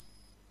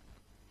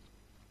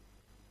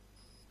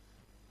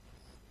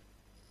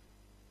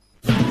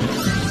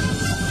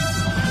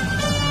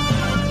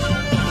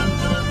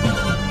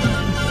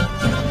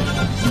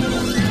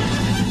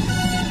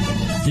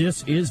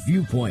This is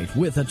Viewpoint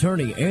with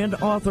attorney and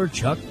author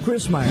Chuck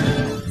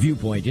Crismier.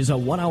 Viewpoint is a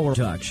one-hour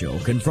talk show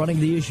confronting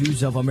the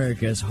issues of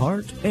America's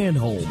heart and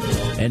home.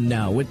 And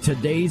now, with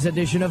today's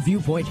edition of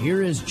Viewpoint,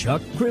 here is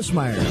Chuck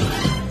Crismier.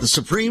 The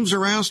Supremes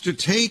are asked to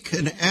take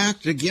an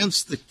act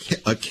against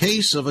a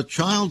case of a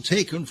child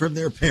taken from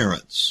their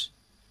parents.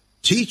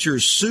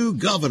 Teachers sue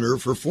governor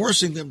for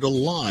forcing them to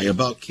lie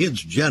about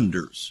kids'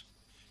 genders.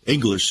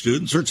 English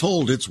students are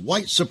told it's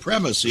white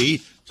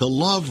supremacy to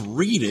love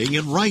reading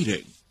and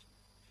writing.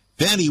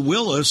 Fannie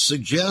Willis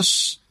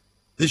suggests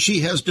that she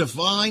has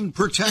divine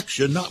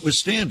protection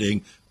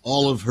notwithstanding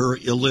all of her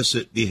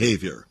illicit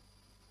behavior.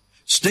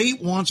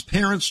 State wants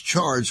parents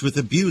charged with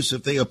abuse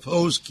if they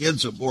oppose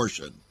kids'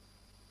 abortion.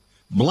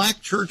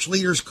 Black church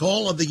leaders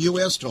call on the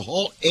U.S. to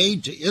halt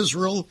aid to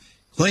Israel,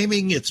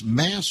 claiming it's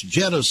mass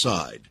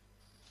genocide.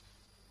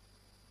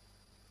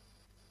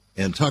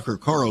 And Tucker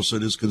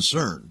Carlson is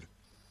concerned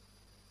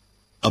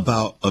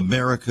about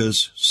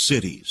America's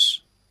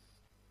cities.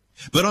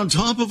 But on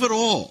top of it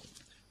all,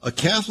 a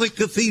Catholic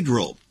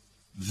cathedral,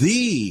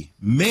 the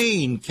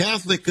main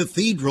Catholic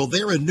cathedral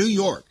there in New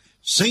York,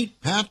 St.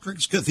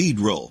 Patrick's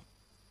Cathedral,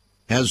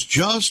 has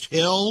just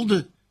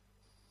held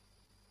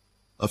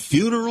a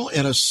funeral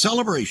and a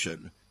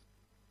celebration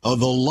of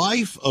the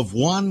life of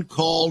one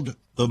called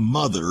the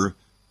mother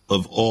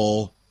of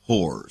all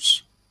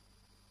whores.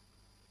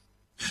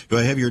 Do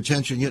I have your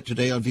attention yet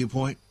today on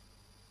Viewpoint?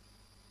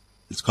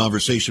 It's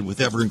conversation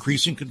with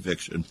ever-increasing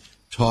conviction,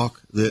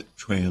 talk that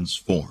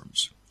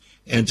transforms.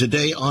 And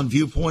today on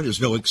Viewpoint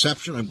is no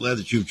exception. I'm glad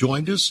that you've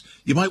joined us.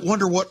 You might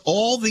wonder what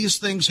all these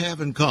things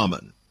have in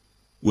common.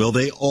 Well,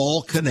 they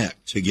all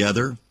connect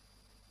together.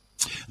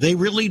 They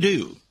really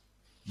do.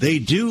 They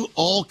do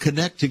all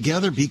connect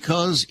together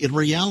because, in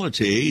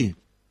reality,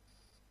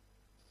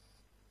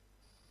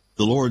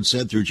 the Lord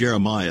said through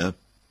Jeremiah,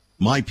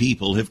 "My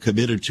people have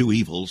committed two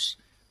evils.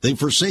 They've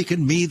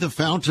forsaken me, the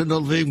fountain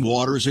of living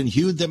waters, and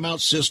hewed them out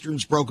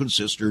cisterns, broken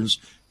cisterns,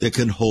 that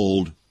can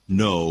hold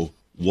no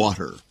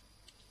water."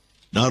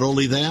 Not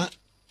only that,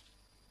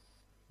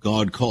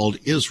 God called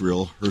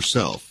Israel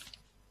herself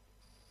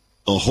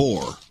a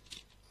whore.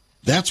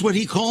 That's what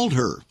he called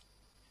her.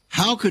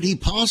 How could he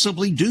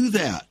possibly do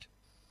that?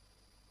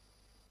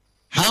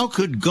 How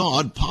could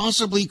God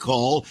possibly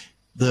call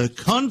the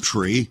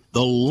country,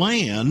 the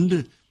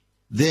land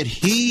that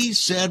he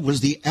said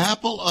was the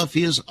apple of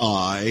his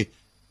eye,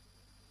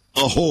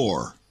 a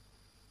whore?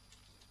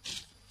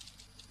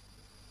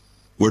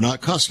 We're not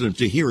accustomed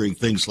to hearing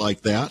things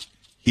like that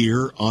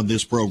here on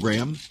this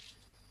program,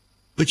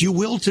 but you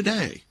will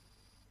today,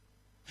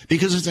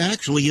 because it's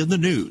actually in the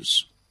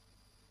news.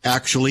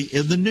 Actually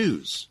in the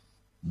news.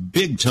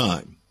 Big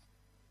time.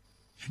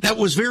 Now, it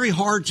was very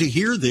hard to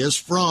hear this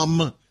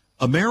from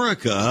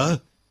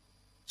America,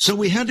 so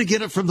we had to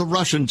get it from the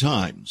Russian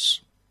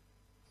Times.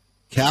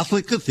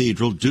 Catholic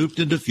cathedral duped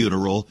into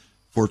funeral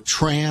for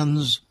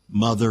trans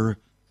mother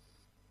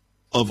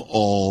of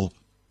all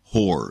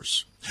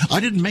whores. I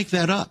didn't make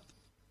that up.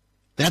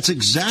 That's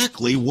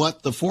exactly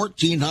what the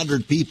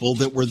 1,400 people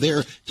that were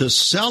there to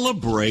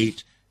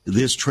celebrate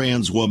this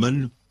trans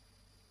woman,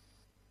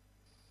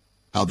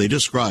 how they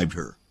described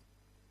her.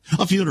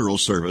 A funeral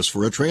service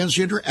for a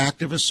transgender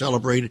activist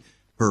celebrated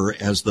her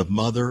as the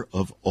mother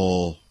of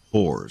all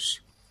whores.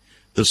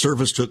 The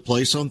service took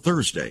place on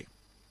Thursday,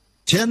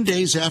 10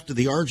 days after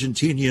the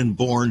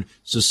Argentinian-born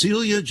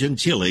Cecilia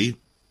Gentili,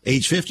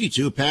 age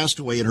 52, passed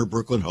away in her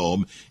Brooklyn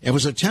home and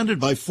was attended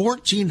by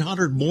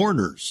 1,400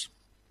 mourners.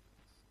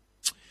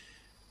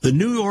 The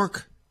New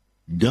York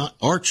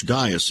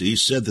Archdiocese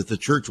said that the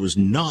church was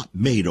not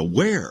made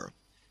aware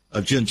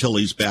of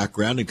Gentili's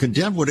background and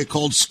condemned what it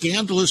called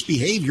scandalous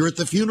behavior at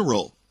the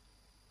funeral.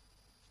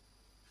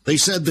 They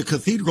said the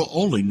cathedral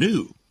only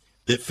knew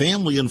that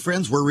family and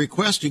friends were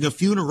requesting a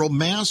funeral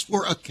mass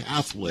for a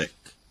Catholic.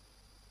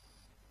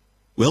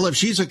 Well, if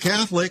she's a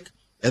Catholic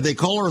and they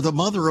call her the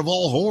mother of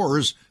all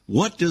whores,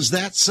 what does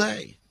that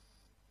say?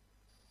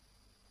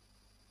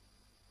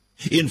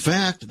 In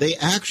fact, they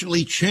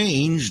actually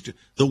changed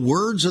the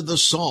words of the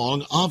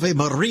song Ave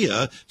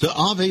Maria to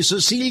Ave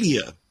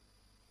Cecilia.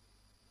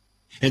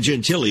 And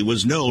Gentili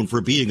was known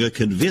for being a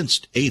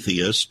convinced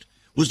atheist,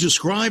 was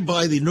described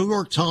by the New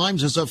York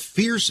Times as a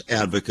fierce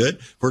advocate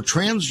for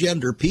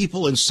transgender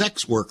people and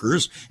sex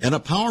workers, and a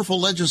powerful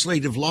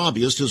legislative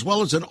lobbyist, as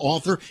well as an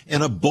author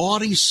and a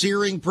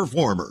body-searing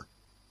performer.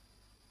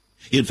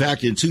 In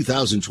fact, in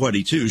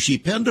 2022, she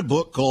penned a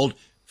book called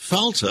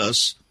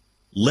Faltas,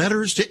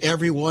 Letters to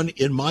Everyone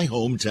in My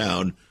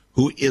Hometown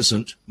Who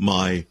Isn't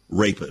My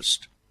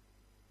Rapist.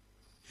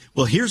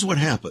 Well, here's what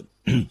happened.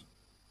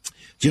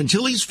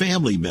 Gentili's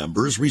family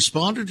members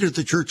responded to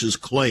the church's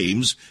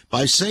claims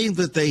by saying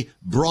that they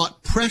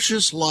brought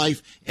precious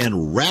life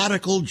and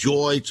radical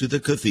joy to the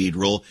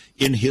cathedral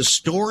in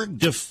historic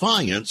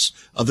defiance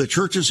of the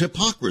church's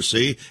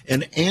hypocrisy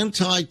and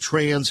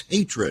anti-trans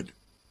hatred.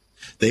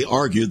 They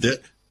argued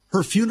that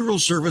her funeral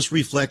service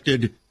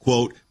reflected,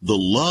 quote, the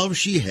love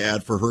she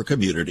had for her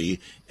community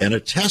and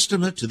a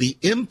testament to the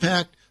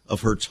impact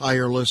of her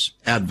tireless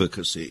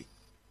advocacy.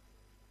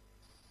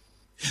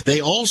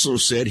 They also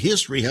said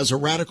history has a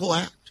radical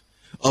act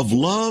of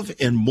love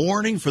and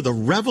mourning for the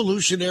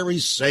revolutionary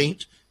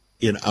saint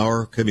in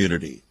our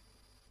community.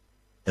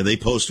 And they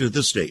posted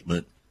the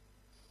statement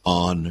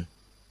on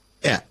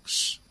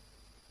X,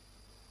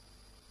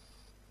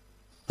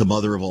 the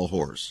mother of all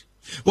whores.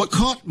 What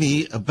caught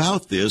me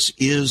about this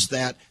is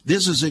that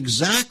this is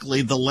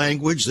exactly the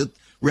language that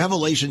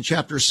Revelation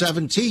chapter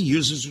 17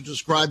 uses to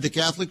describe the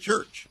Catholic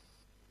Church.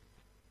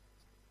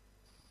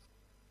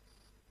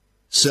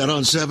 Set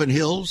on 7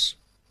 hills.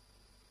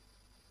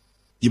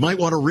 You might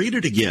want to read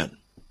it again.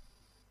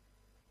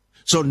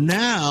 So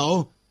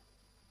now,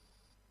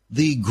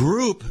 the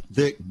group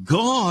that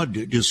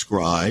God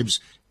describes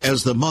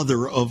as the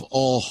mother of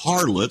all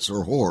harlots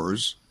or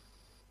whores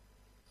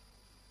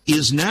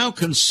is now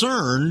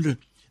concerned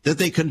that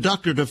they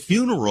conducted a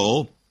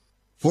funeral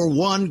for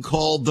one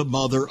called the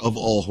mother of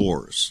all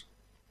whores,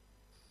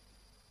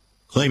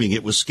 claiming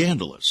it was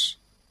scandalous.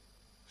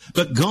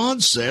 But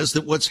God says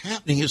that what's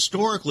happening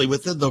historically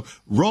within the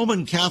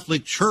Roman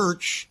Catholic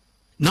Church,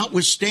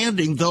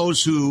 notwithstanding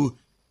those who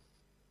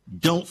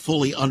don't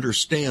fully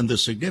understand the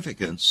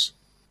significance,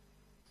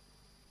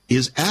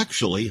 is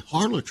actually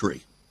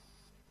harlotry.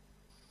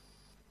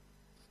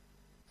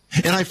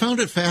 And I found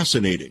it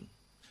fascinating.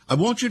 I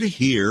want you to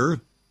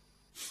hear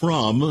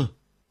from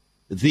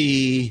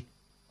the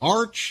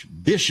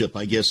archbishop,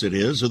 I guess it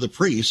is, or the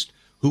priest,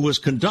 who was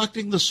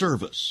conducting the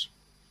service.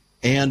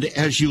 And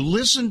as you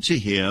listen to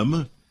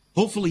him,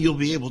 hopefully you'll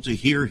be able to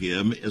hear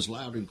him as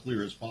loud and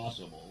clear as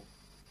possible.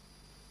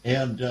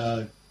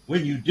 And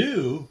when you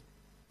do,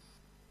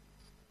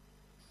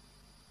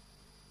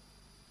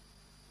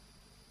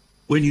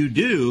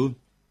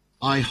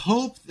 I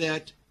hope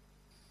that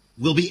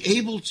we'll be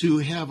able to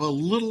have a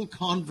little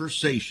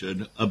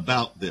conversation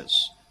about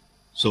this.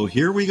 So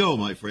here we go,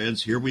 my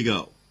friends, here we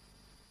go.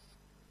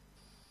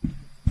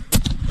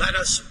 Let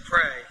us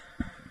pray.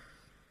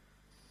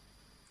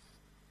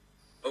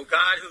 O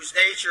God, whose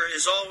nature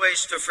is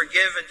always to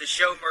forgive and to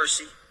show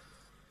mercy,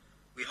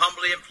 we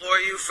humbly implore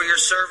you for your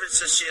servant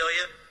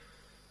Cecilia,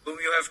 whom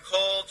you have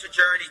called to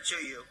journey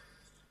to you.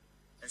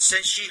 And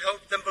since she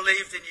hoped and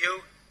believed in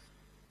you,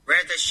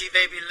 grant that she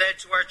may be led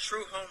to our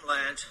true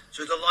homeland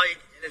to delight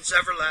in its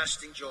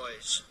everlasting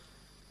joys.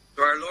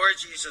 Through our Lord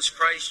Jesus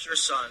Christ, your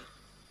Son,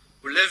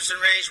 who lives and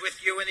reigns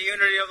with you in the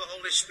unity of the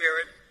Holy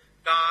Spirit,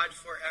 God,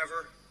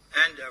 forever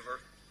and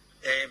ever.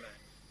 Amen.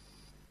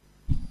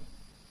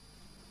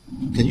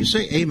 Can you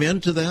say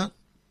amen to that?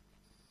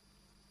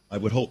 I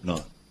would hope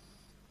not.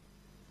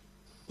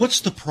 What's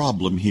the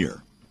problem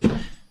here?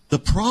 The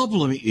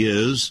problem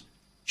is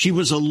she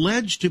was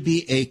alleged to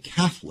be a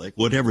Catholic,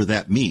 whatever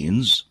that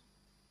means.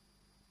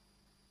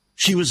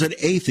 She was an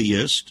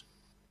atheist.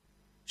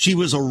 She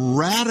was a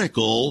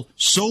radical,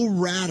 so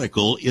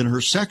radical in her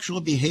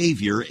sexual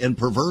behavior and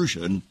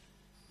perversion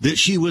that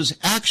she was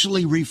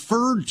actually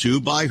referred to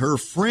by her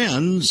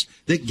friends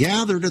that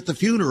gathered at the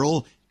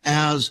funeral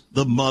as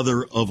the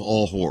mother of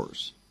all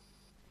whores.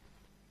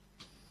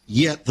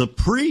 Yet the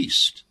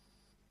priest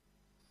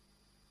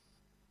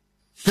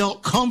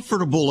felt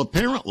comfortable,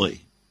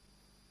 apparently,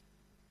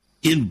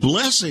 in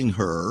blessing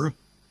her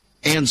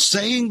and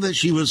saying that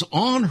she was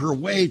on her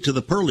way to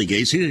the pearly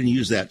gates. He didn't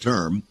use that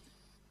term,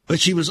 but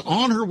she was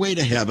on her way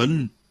to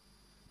heaven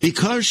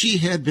because she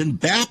had been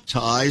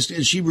baptized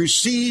and she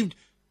received,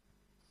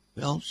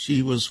 well,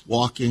 she was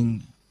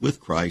walking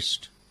with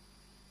Christ.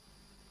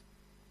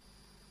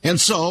 And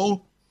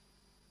so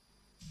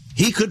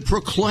he could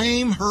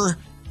proclaim her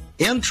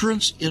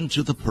entrance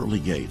into the pearly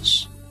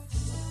gates.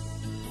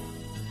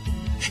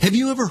 Have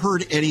you ever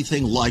heard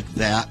anything like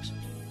that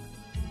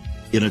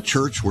in a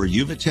church where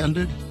you've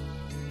attended?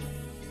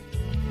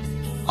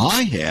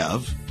 I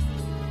have.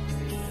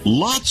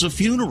 Lots of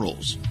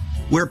funerals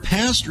where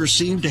pastors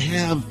seem to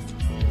have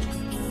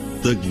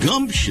the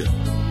gumption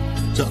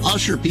to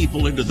usher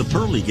people into the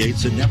pearly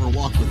gates and never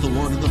walk with the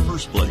Lord in the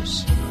first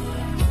place.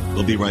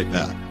 We'll be right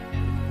back.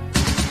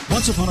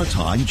 Once upon a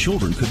time,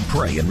 children could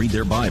pray and read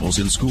their Bibles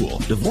in school.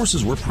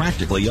 Divorces were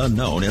practically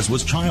unknown, as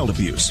was child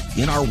abuse.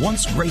 In our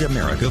once great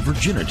America,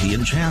 virginity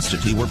and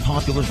chastity were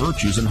popular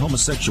virtues and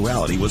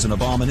homosexuality was an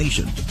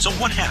abomination. So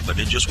what happened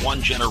in just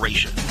one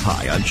generation?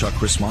 Hi, I'm Chuck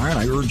Christmeyer, and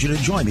I urge you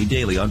to join me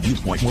daily on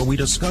Viewpoint, where we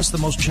discuss the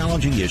most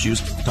challenging issues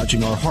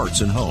touching our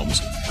hearts and homes.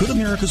 Could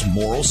America's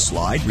moral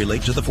slide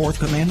relate to the Fourth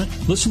Commandment?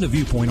 Listen to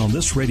Viewpoint on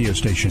this radio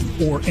station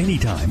or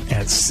anytime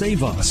at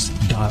saveus.org.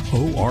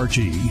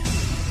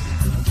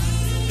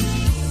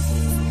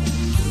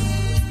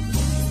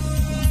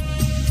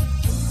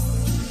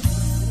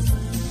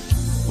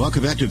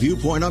 Welcome back to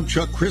Viewpoint. I'm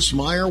Chuck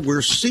Christmeyer.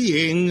 We're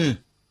seeing,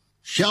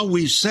 shall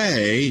we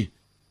say,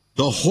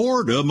 the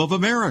whoredom of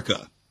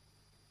America.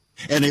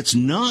 And it's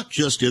not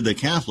just in the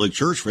Catholic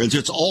Church, friends.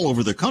 It's all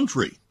over the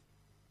country.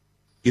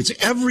 It's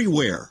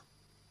everywhere.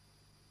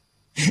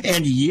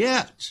 And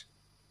yet,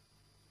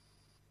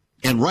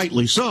 and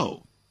rightly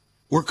so,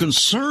 we're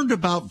concerned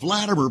about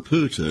Vladimir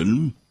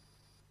Putin,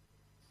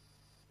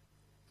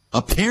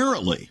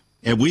 apparently,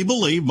 and we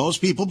believe,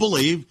 most people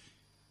believe,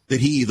 that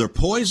he either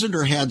poisoned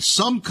or had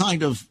some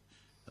kind of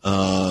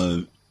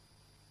call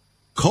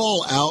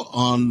out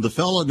on the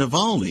fellow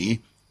Navalny,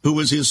 who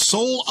was his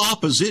sole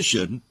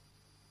opposition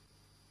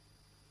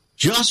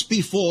just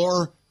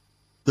before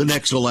the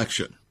next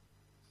election.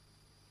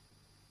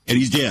 And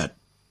he's dead.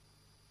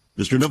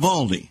 Mr.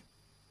 Navalny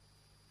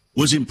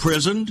was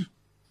imprisoned,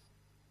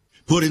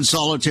 put in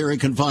solitary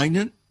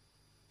confinement,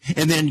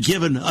 and then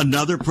given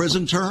another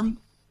prison term,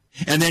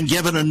 and then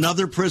given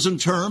another prison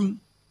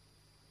term,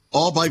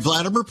 all by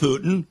Vladimir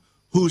Putin,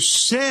 who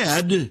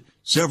said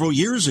several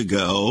years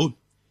ago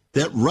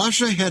that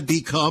Russia had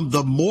become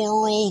the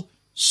moral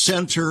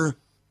center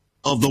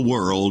of the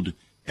world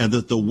and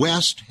that the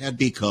West had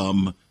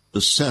become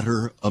the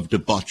center of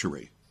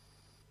debauchery.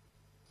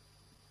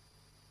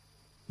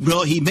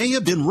 Well, he may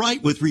have been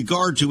right with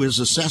regard to his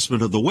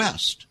assessment of the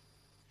West,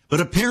 but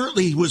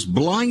apparently he was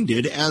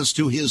blinded as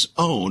to his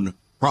own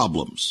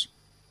problems.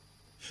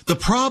 The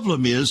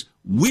problem is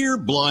we're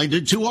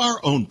blinded to our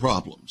own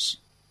problems.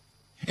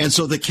 And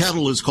so the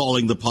kettle is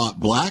calling the pot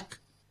black,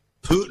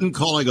 Putin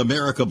calling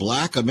America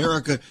black,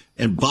 America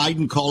and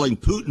Biden calling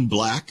Putin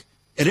black,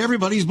 and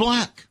everybody's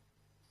black.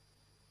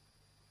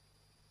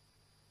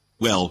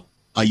 Well,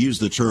 I use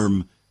the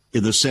term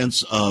in the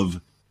sense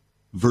of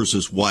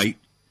versus white.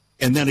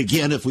 And then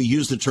again, if we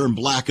use the term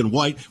black and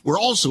white, we're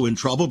also in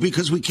trouble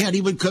because we can't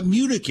even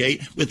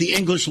communicate with the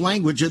English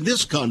language in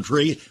this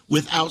country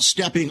without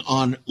stepping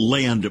on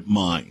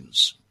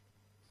landmines.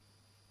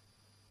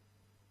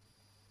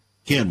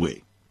 Can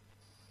we?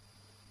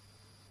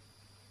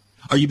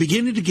 Are you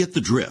beginning to get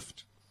the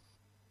drift?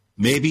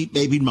 Maybe,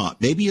 maybe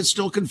not. Maybe it's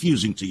still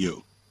confusing to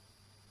you.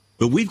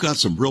 But we've got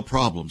some real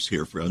problems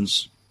here,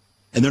 friends.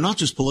 And they're not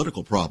just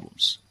political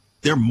problems.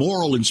 They're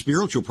moral and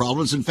spiritual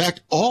problems. In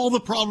fact, all the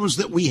problems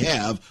that we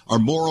have are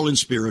moral and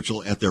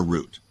spiritual at their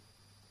root.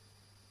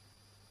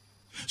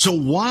 So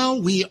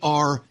while we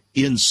are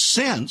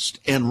incensed,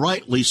 and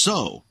rightly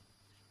so,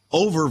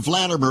 over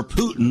Vladimir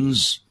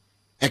Putin's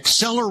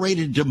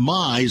accelerated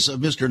demise of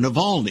Mr.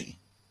 Navalny,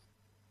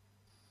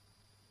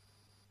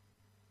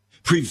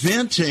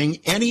 preventing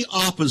any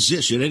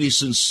opposition, any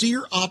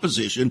sincere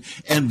opposition,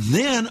 and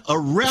then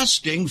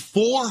arresting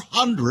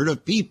 400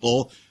 of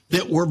people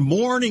that were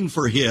mourning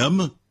for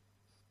him,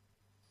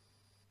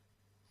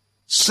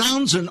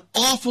 sounds an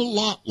awful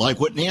lot like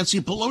what Nancy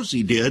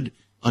Pelosi did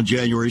on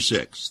January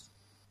 6th.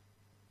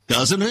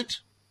 Doesn't it?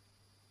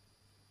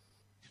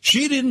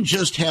 She didn't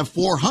just have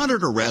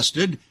 400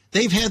 arrested,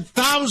 they've had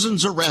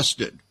thousands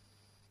arrested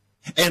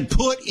and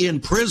put in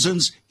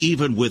prisons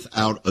even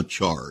without a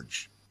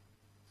charge.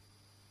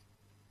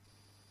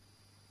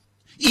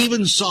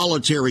 Even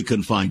solitary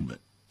confinement.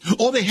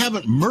 Oh, they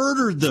haven't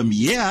murdered them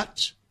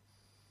yet.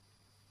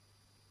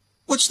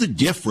 What's the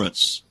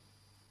difference?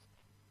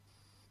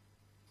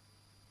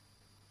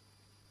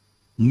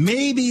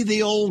 Maybe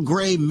the old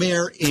gray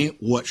mare ain't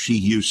what she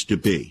used to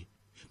be.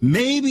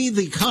 Maybe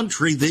the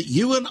country that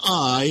you and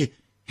I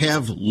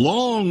have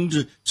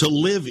longed to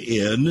live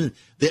in,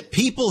 that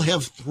people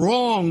have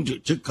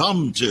thronged to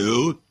come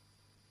to,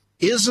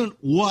 isn't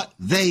what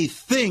they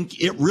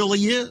think it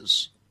really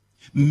is.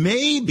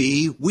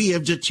 Maybe we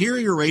have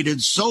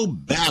deteriorated so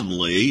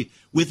badly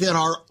within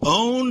our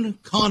own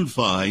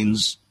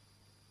confines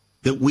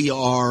that we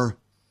are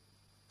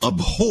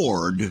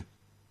abhorred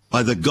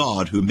by the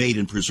God who made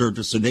and preserved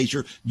us in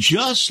nature,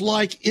 just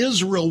like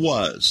Israel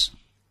was.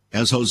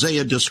 As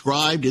Hosea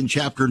described in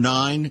chapter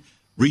 9,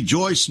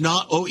 rejoice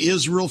not, O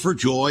Israel, for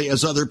joy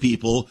as other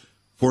people,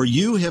 for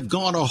you have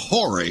gone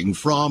a-whoring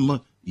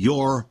from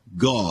your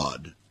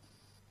God.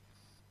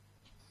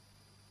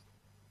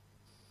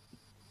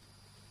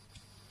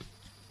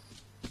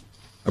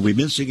 Are we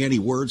missing any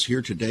words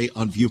here today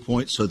on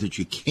Viewpoint so that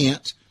you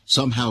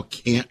somehow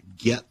can't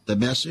get the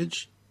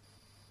message?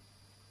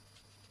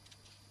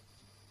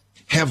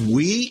 Have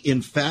we,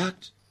 in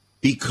fact,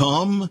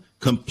 become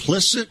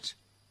complicit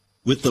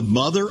with the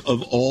mother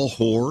of all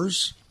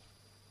whores?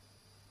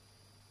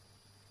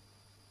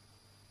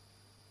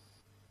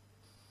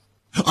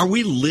 Are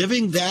we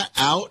living that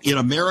out in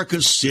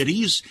America's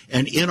cities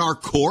and in our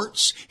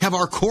courts? Have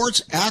our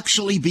courts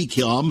actually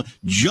become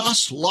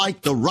just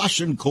like the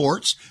Russian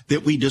courts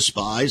that we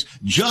despise,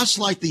 just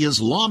like the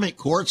Islamic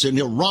courts in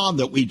Iran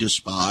that we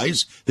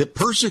despise, that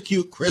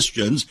persecute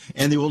Christians,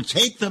 and they will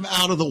take them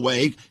out of the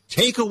way,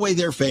 take away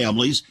their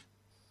families?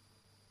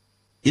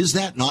 Is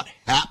that not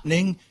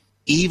happening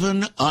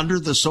even under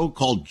the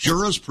so-called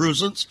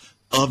jurisprudence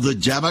of the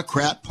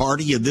Democrat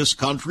Party in this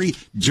country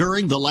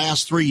during the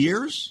last 3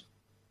 years?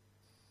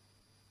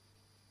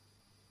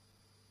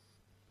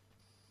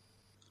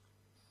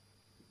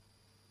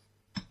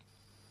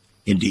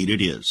 Indeed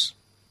it is.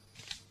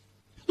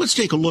 Let's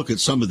take a look at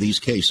some of these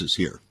cases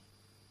here.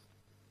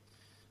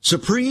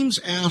 Supremes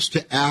asked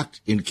to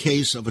act in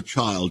case of a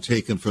child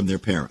taken from their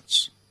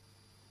parents.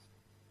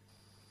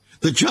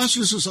 The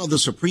justices of the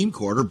Supreme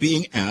Court are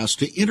being asked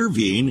to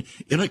intervene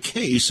in a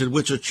case in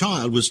which a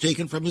child was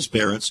taken from his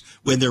parents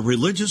when their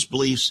religious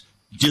beliefs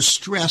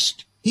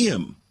distressed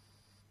him.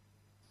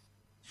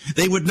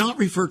 They would not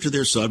refer to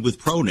their son with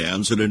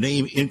pronouns and a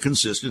name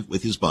inconsistent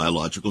with his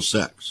biological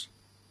sex.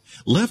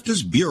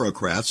 Leftist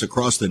bureaucrats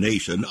across the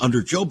nation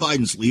under Joe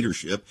Biden's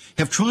leadership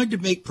have tried to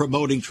make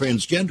promoting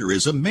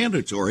transgenderism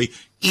mandatory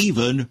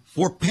even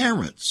for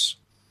parents.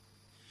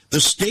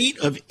 The state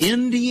of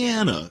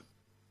Indiana,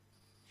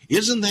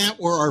 isn't that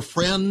where our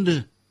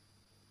friend,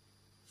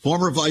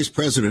 former Vice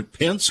President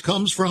Pence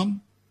comes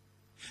from?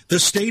 The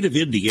state of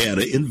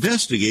Indiana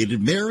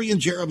investigated Mary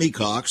and Jeremy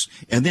Cox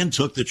and then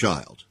took the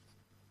child.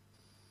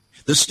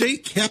 The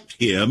state kept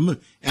him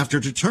after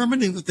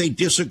determining that they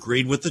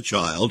disagreed with the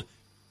child,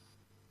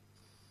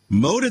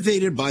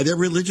 motivated by their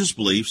religious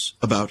beliefs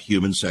about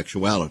human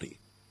sexuality.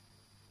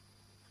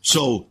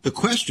 So the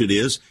question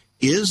is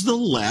the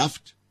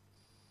left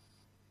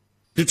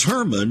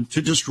determined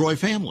to destroy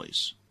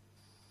families?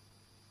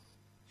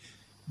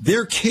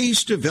 Their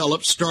case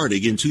developed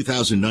starting in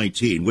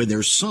 2019 when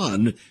their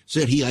son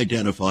said he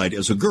identified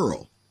as a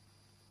girl.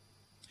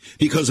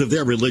 Because of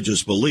their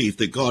religious belief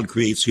that God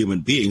creates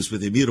human beings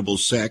with immutable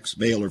sex,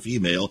 male or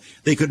female,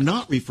 they could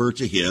not refer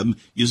to him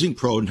using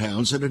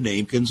pronouns and a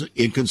name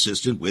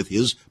inconsistent with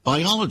his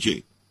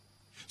biology.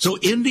 So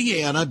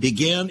Indiana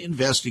began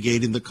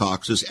investigating the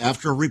Coxes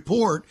after a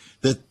report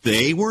that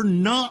they were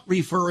not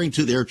referring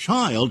to their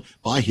child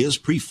by his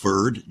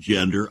preferred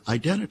gender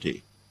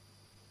identity.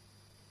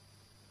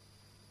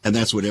 And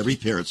that's what every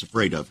parent's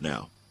afraid of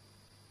now,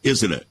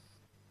 isn't it?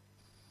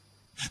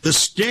 The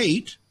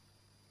state,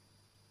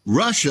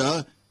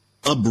 Russia,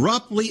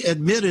 abruptly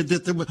admitted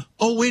that there was,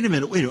 wait a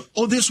minute.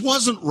 Oh, this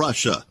wasn't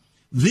Russia.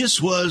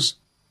 This was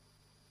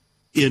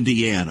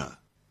Indiana.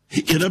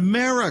 In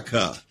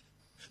America,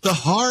 the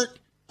heart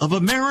of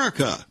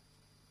America.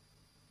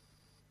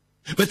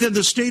 But then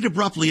the state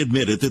abruptly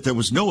admitted that there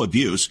was no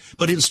abuse,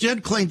 but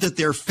instead claimed that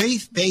their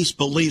faith-based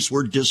beliefs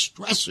were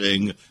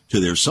distressing to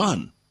their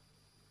son.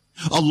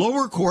 A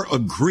lower court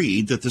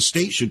agreed that the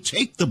state should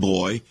take the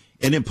boy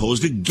and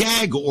imposed a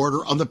gag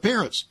order on the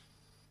parents.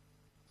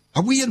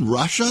 Are we in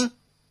Russia?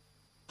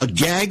 A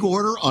gag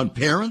order on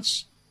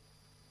parents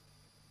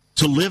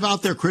to live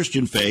out their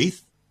Christian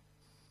faith?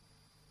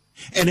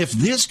 And if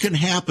this can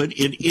happen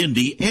in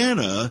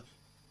Indiana,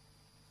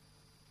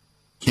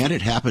 can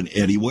it happen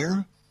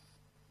anywhere?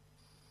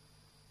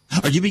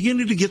 Are you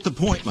beginning to get the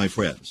point, my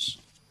friends?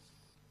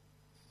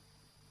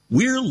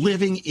 We're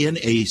living in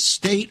a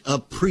state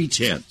of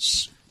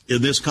pretense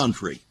in this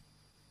country.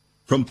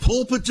 From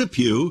pulpit to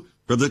pew,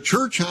 from the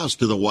church house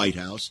to the White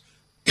House,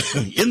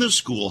 in the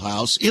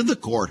schoolhouse, in the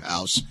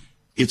courthouse,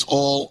 it's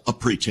all a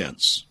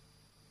pretense.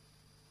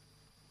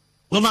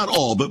 Well, not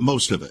all, but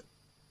most of it.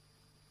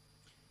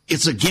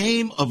 It's a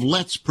game of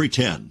let's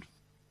pretend.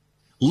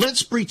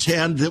 Let's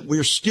pretend that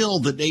we're still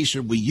the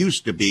nation we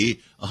used to be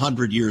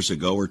 100 years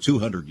ago or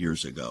 200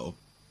 years ago.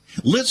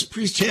 Let's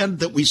pretend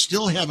that we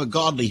still have a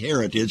godly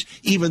heritage,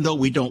 even though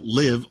we don't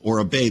live or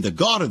obey the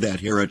God of that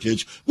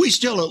heritage. We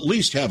still at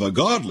least have a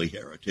godly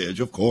heritage,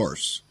 of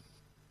course.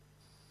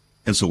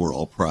 And so we're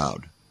all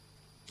proud.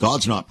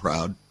 God's not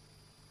proud.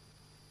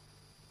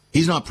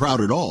 He's not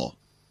proud at all.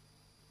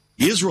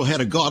 Israel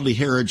had a godly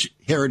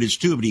heritage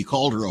too, but he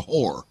called her a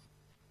whore.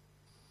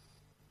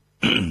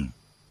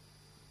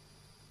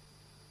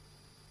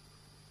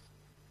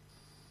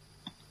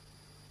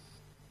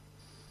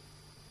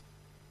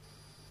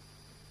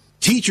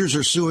 Teachers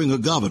are suing a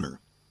governor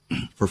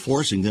for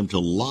forcing them to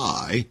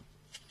lie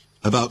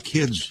about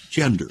kids'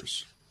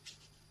 genders.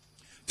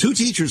 Two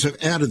teachers have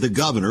added the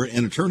governor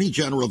and Attorney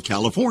General of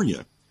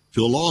California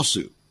to a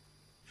lawsuit.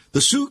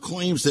 The suit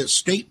claims that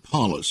state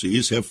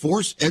policies have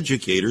forced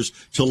educators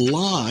to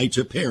lie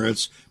to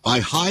parents by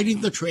hiding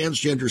the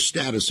transgender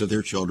status of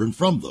their children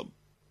from them.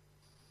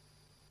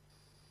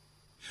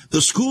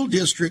 The school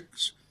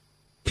district's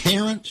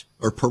parent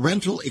or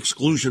parental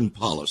exclusion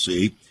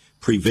policy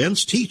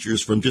prevents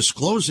teachers from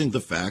disclosing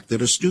the fact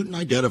that a student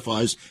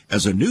identifies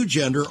as a new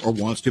gender or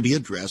wants to be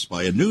addressed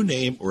by a new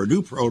name or a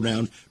new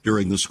pronoun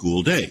during the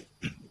school day.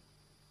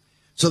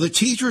 So the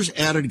teachers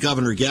added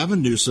Governor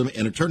Gavin Newsom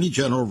and Attorney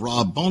General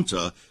Rob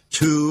Bonta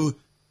to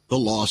the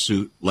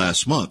lawsuit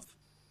last month.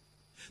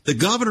 The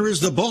governor is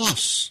the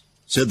boss,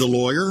 said the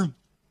lawyer.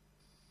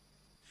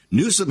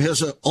 Newsom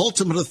has an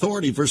ultimate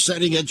authority for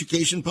setting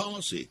education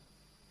policy.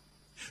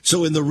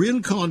 So in the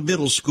Rincon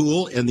Middle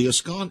School and the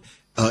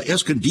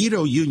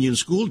Escondido Union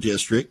School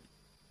District,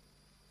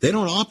 they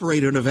don't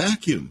operate in a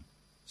vacuum,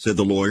 said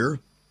the lawyer.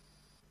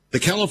 The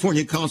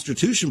California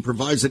Constitution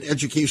provides that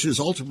education is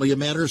ultimately a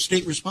matter of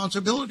state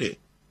responsibility.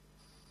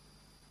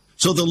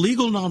 So the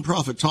legal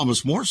nonprofit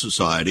Thomas More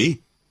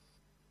Society,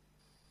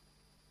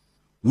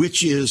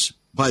 which is,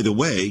 by the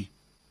way,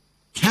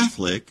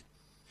 Catholic,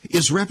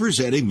 is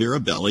representing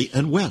Mirabelli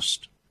and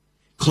West,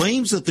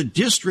 claims that the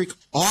district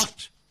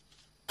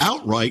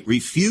outright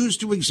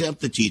refused to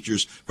exempt the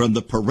teachers from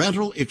the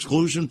parental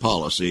exclusion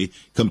policy,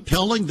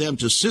 compelling them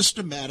to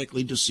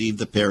systematically deceive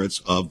the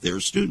parents of their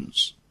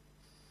students.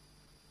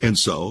 And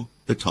so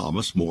the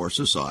Thomas More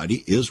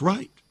Society is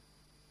right.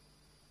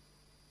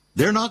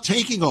 They're not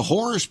taking a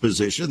whorish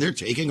position, they're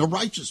taking a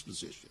righteous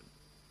position.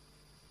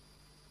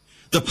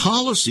 The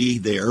policy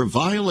there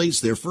violates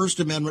their First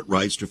Amendment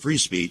rights to free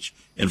speech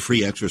and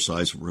free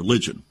exercise of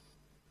religion.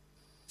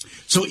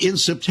 So in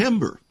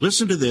September,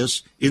 listen to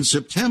this, in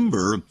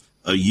September,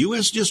 a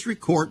U.S.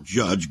 District Court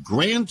judge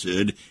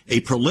granted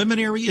a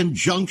preliminary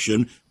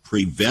injunction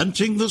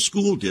preventing the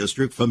school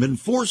district from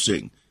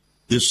enforcing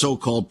this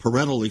so-called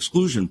parental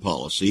exclusion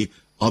policy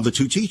on the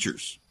two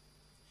teachers.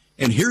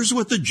 And here's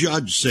what the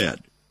judge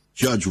said.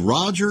 Judge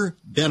Roger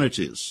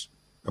Benitez.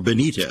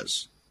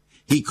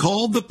 He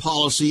called the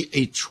policy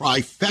a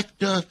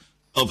trifecta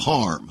of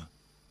harm.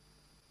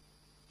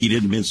 He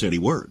didn't mince any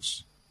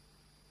words.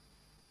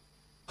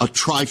 A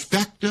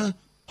trifecta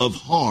of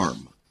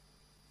harm.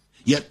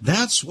 Yet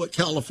that's what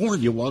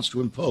California wants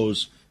to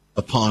impose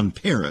upon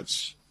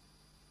parents.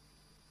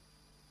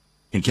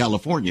 And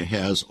California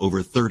has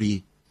over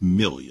 30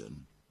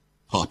 million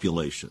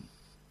population.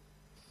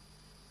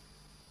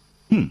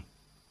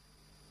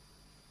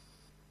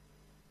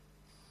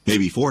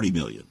 Maybe 40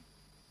 million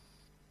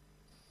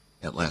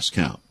at last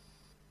count.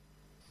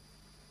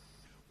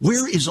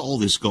 Where is all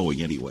this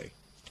going anyway?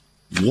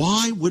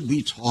 Why would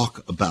we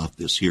talk about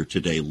this here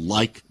today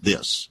like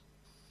this?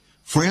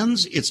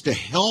 Friends, it's to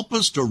help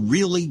us to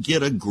really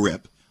get a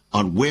grip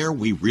on where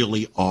we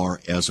really are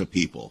as a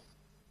people,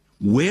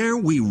 where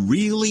we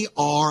really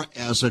are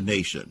as a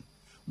nation,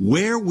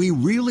 where we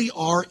really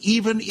are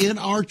even in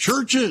our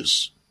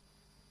churches.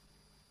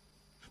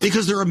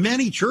 Because there are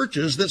many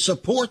churches that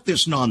support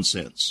this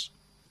nonsense,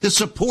 that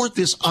support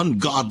this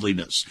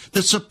ungodliness,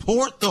 that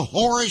support the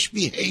whorish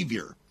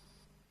behavior,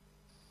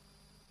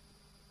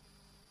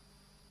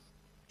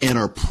 and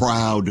are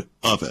proud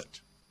of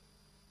it.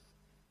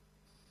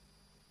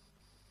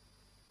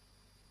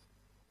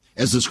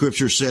 As the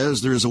scripture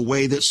says, there is a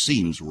way that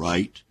seems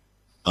right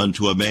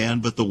unto a man,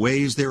 but the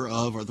ways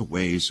thereof are the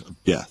ways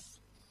of death.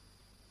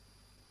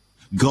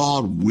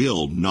 God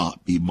will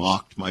not be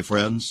mocked, my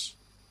friends.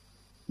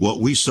 What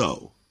we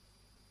sow,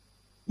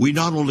 we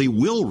not only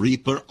will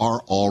reap, but are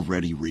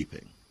already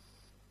reaping.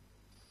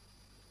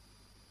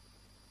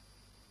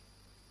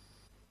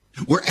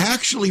 We're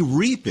actually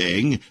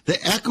reaping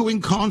the echoing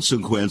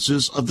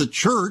consequences of the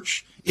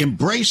church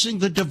embracing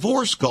the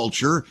divorce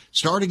culture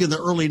starting in the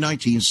early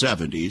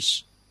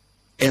 1970s,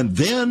 and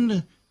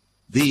then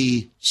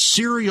the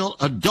serial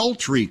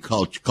adultery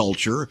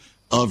culture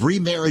of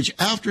remarriage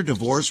after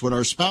divorce when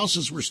our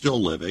spouses were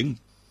still living,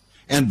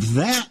 and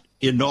that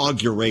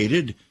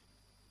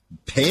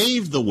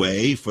paved the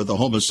way for the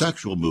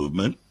homosexual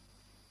movement.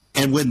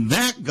 And when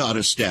that got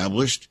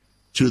established,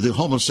 to the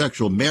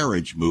homosexual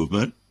marriage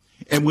movement,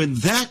 and when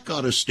that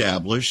got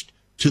established,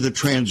 to the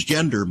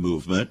transgender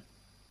movement,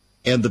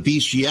 and the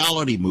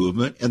bestiality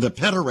movement, and the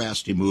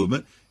pederasty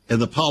movement,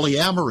 and the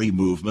polyamory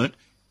movement,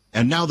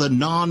 and now the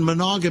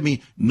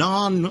non-agreed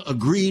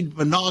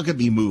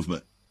monogamy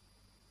movement,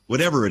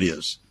 whatever it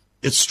is.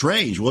 It's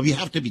strange. Well, we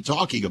have to be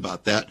talking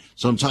about that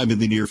sometime in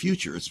the near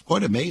future. It's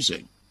quite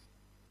amazing.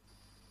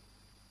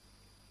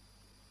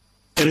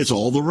 And it's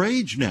all the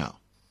rage now.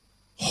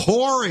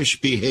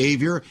 Whorish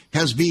behavior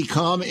has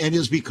become and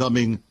is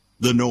becoming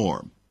the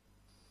norm.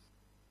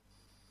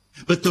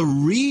 But the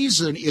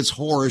reason it's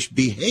whorish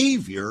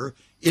behavior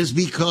is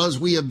because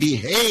we have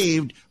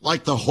behaved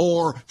like the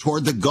whore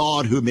toward the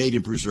God who made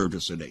and preserved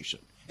us a nation.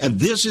 And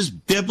this is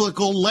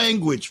biblical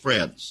language,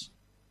 friends.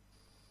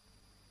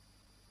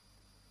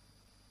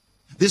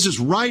 This is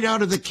right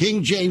out of the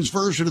King James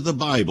Version of the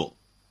Bible.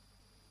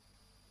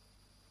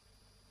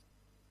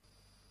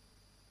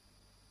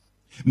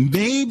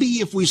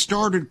 Maybe if we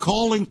started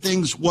calling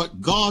things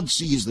what God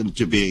sees them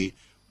to be,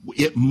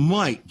 it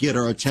might get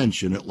our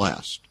attention at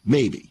last.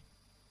 Maybe.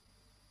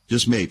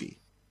 Just maybe.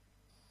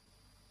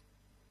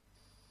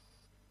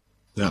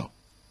 Now,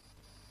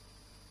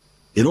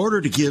 in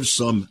order to give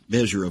some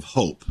measure of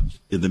hope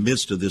in the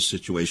midst of this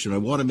situation, I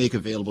want to make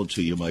available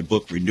to you my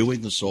book,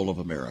 Renewing the Soul of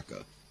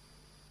America.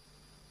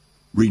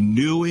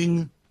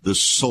 Renewing the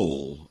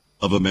Soul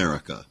of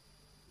America.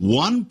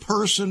 One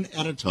person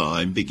at a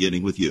time,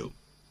 beginning with you.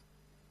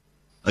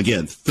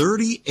 Again,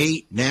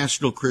 38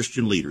 national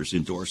Christian leaders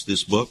endorsed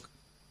this book.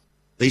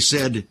 They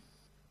said,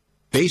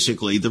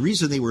 basically, the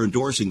reason they were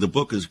endorsing the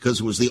book is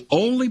because it was the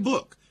only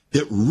book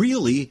that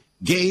really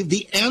gave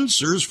the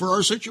answers for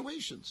our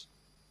situations.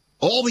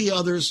 All the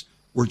others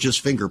were just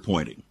finger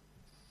pointing.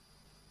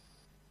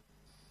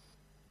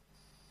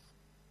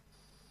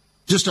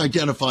 Just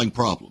identifying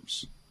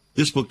problems.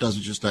 This book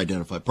doesn't just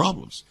identify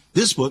problems.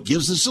 This book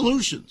gives the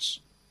solutions.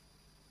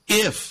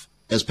 If,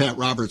 as Pat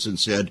Robertson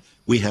said,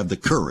 we have the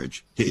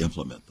courage to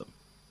implement them.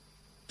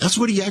 That's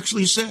what he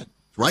actually said,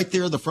 right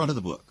there in the front of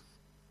the book.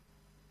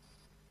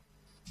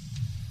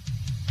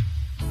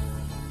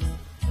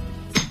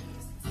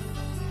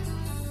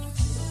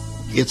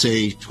 It's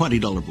a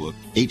 $20 book,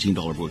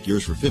 $18 book,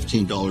 yours for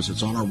 $15.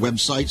 It's on our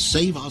website,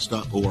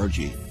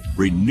 saveus.org.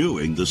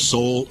 Renewing the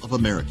Soul of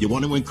America. You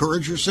want to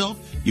encourage yourself?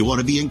 You want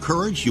to be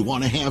encouraged? You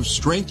want to have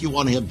strength? You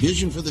want to have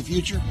vision for the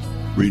future?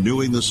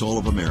 Renewing the Soul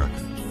of America.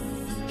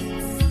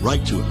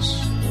 Write to us.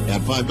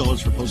 Add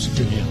 $5 for postage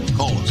and handling.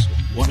 Call us,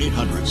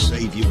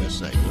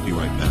 1-800-SAVE-USA. We'll be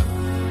right back.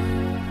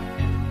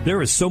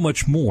 There is so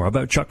much more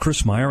about Chuck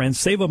Crismier and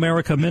Save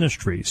America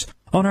Ministries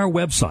on our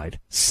website,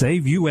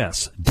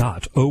 saveus.org.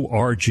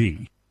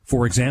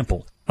 For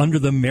example, under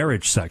the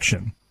marriage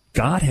section,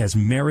 God has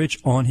marriage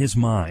on his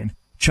mind.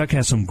 Chuck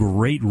has some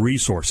great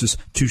resources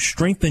to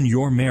strengthen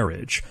your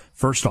marriage.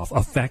 First off,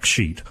 a fact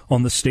sheet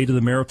on the state of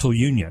the marital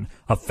union,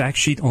 a fact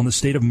sheet on the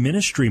state of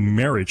ministry,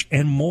 marriage,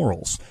 and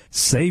morals.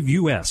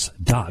 SaveUS.org.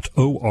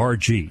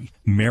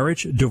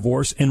 Marriage,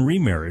 divorce, and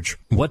remarriage.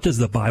 What does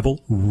the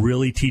Bible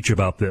really teach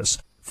about this?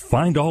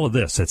 Find all of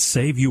this at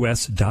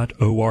SaveUS.org.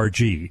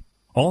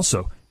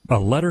 Also, a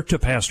letter to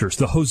pastors,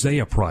 the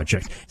Hosea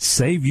Project,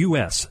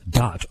 SaveUS.org,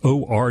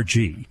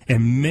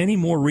 and many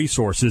more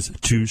resources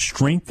to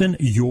strengthen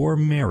your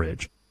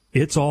marriage.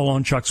 It's all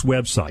on Chuck's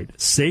website,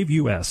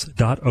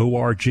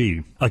 SaveUS.org.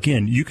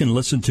 Again, you can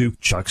listen to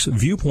Chuck's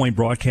Viewpoint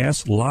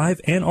broadcast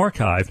live and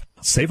archived.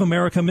 Save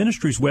America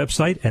Ministries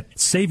website at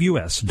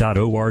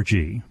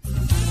SaveUS.org.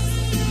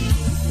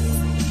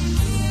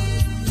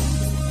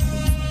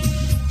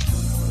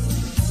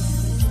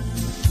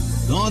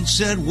 God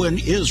said when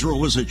Israel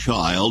was a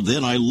child,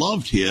 then I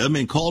loved him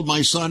and called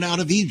my son out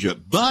of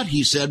Egypt. But,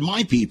 he said,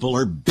 my people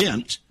are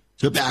bent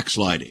to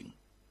backsliding.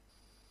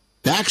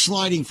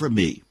 Backsliding from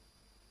me.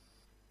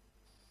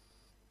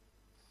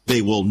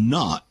 They will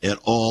not at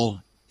all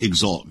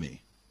exalt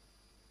me.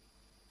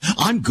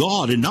 I'm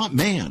God and not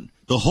man,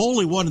 the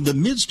Holy One in the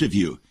midst of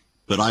you,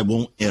 but I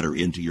won't enter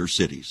into your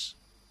cities.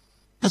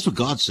 That's what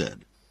God said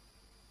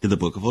in the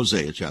book of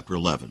Hosea, chapter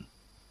 11.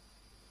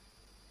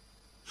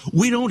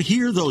 We don't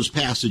hear those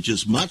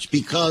passages much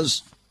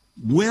because,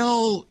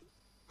 well,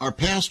 our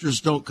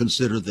pastors don't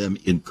consider them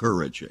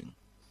encouraging.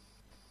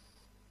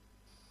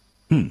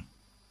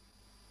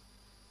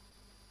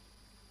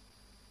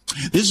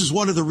 This is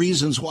one of the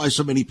reasons why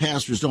so many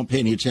pastors don't pay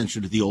any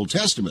attention to the Old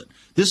Testament.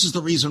 This is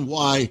the reason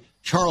why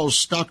Charles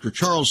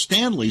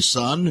Stanley's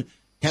son,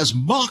 has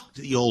mocked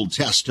the Old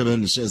Testament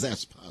and says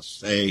that's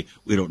passé.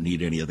 We don't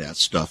need any of that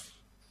stuff.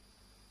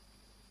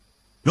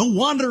 No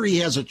wonder he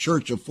has a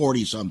church of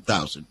 40-some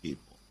thousand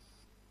people.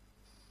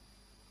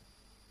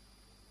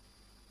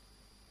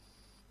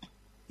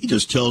 He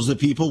just tells the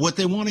people what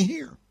they want to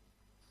hear.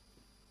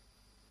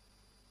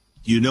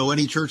 Do you know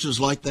any churches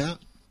like that?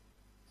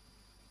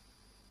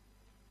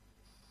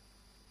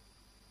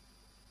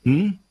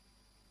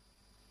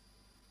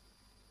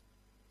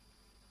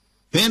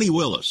 Fannie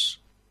Willis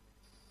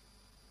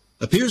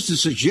appears to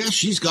suggest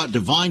she's got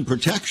divine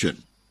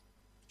protection.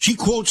 She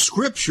quotes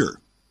Scripture.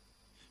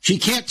 She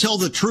can't tell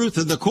the truth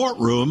in the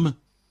courtroom,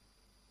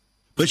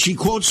 but she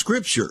quotes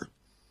Scripture.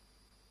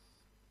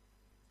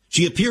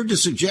 She appeared to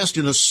suggest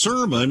in a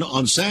sermon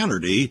on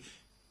Saturday,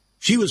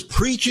 she was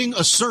preaching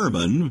a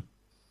sermon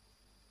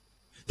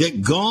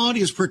that God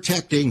is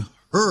protecting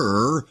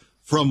her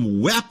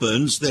from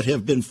weapons that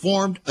have been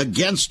formed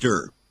against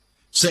her,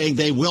 saying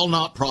they will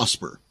not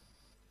prosper.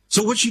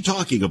 So what's she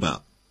talking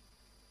about?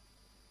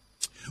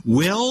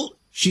 Well,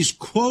 she's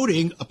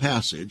quoting a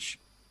passage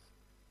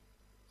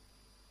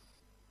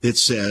that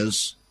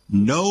says,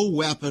 no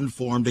weapon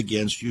formed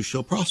against you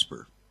shall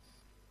prosper.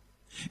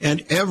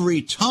 And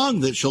every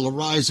tongue that shall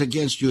arise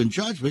against you in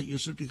judgment, you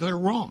shall declare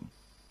wrong.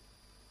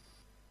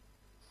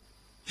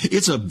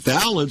 It's a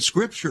valid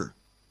scripture.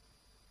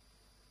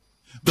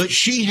 But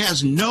she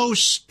has no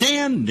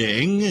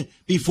standing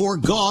before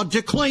God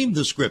to claim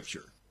the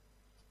scripture.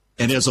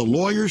 And as a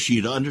lawyer,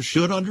 she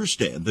should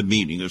understand the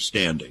meaning of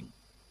standing.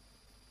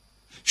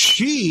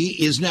 She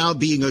is now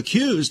being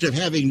accused of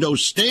having no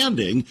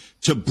standing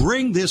to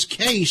bring this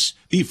case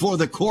before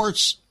the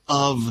courts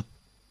of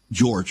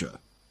Georgia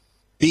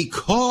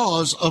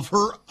because of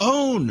her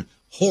own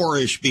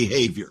whorish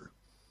behavior.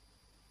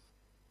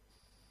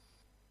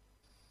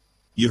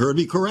 You heard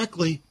me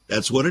correctly.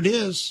 That's what it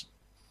is.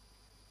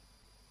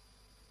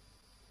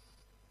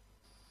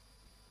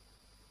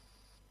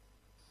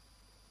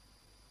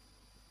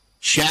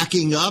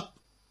 Shacking up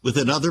with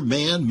another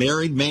man,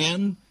 married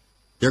man.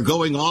 They're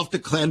going off to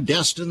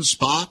clandestine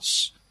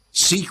spots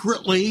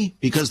secretly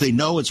because they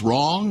know it's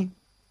wrong.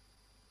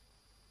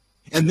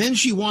 And then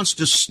she wants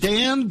to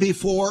stand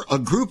before a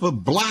group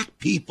of black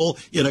people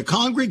in a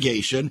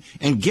congregation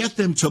and get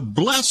them to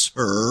bless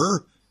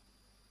her,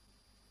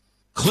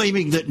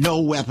 claiming that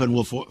no weapon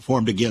will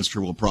formed against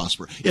her will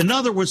prosper. In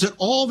other words, that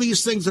all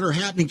these things that are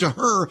happening to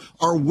her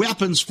are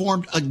weapons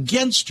formed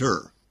against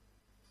her.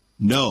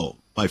 No,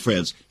 my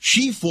friends,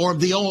 she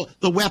formed the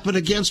weapon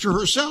against her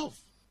herself.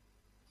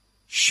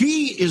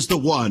 She is the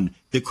one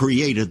that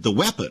created the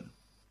weapon.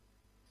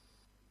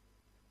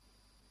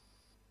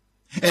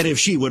 And if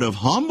she would have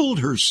humbled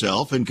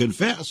herself and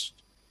confessed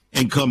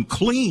and come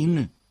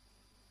clean,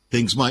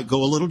 things might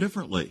go a little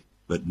differently.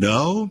 But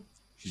no,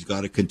 she's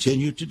got to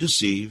continue to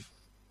deceive.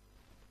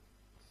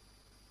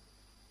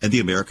 And the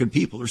American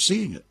people are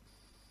seeing it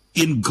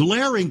in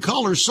glaring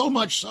colors, so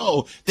much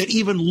so that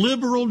even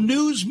liberal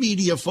news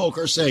media folk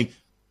are saying,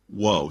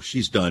 whoa,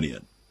 she's done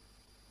in.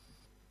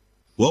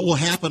 What will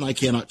happen, I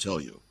cannot tell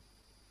you.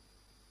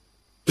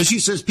 But she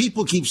says,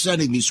 people keep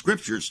sending me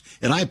scriptures,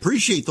 and I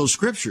appreciate those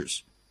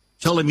scriptures,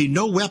 telling me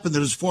no weapon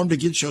that is formed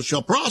against you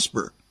shall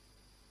prosper.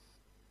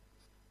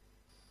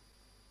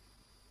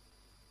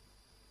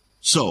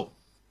 So,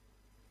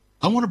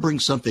 I want to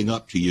bring something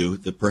up to you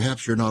that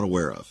perhaps you're not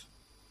aware of.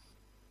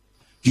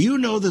 Do you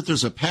know that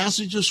there's a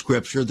passage of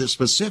Scripture that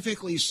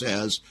specifically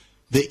says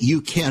that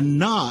you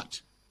cannot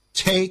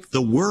take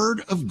the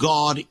word of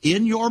God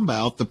in your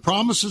mouth, the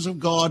promises of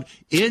God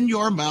in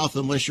your mouth,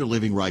 unless you're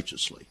living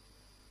righteously?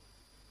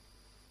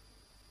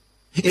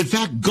 In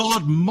fact,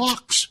 God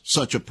mocks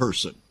such a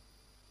person.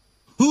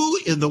 Who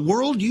in the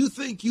world do you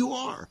think you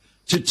are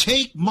to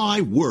take my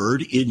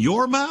word in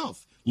your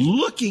mouth,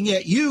 looking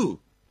at you,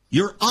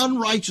 your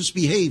unrighteous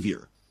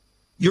behavior,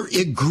 your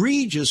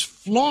egregious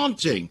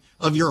flaunting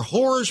of your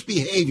whorish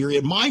behavior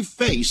in my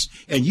face,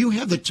 and you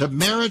have the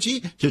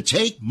temerity to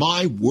take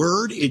my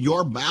word in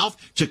your mouth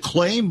to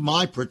claim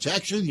my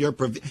protection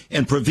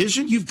and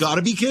provision? You've got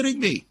to be kidding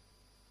me.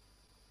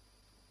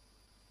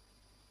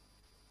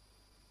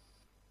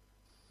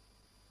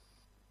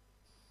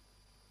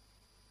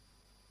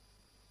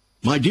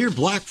 My dear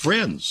black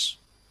friends,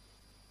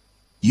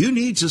 you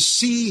need to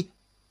see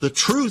the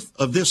truth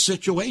of this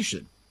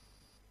situation.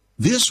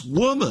 This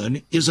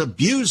woman is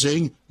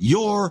abusing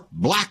your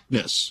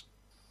blackness.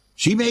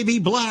 She may be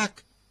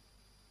black,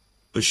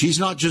 but she's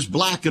not just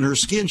black in her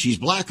skin, she's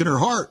black in her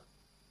heart.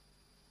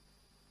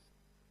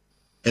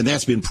 And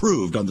that's been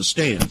proved on the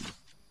stand.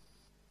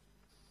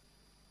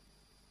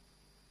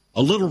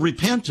 A little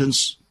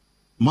repentance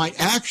might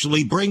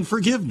actually bring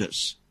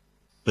forgiveness,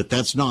 but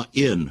that's not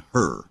in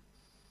her.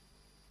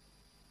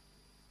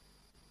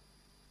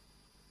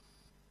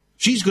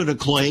 She's going to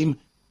claim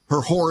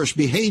her whorish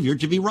behavior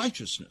to be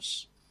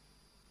righteousness,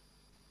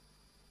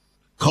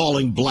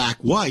 calling black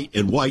white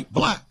and white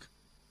black,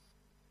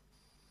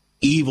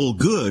 evil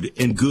good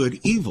and good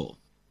evil.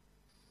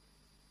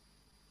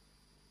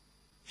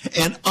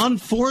 And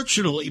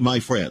unfortunately, my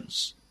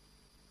friends,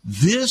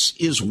 this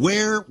is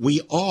where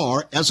we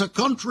are as a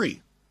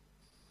country.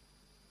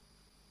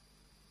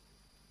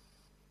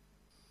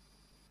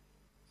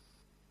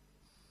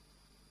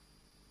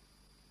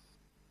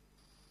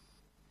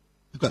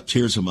 I've got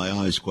tears in my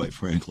eyes, quite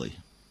frankly.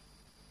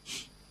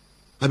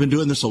 I've been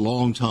doing this a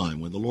long time.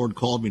 When the Lord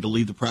called me to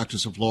lead the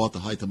practice of law at the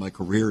height of my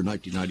career in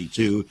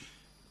 1992,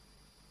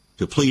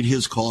 to plead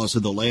his cause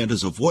in the land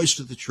as a voice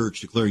to the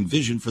church, declaring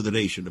vision for the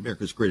nation,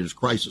 America's greatest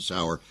crisis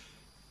hour,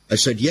 I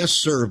said, yes,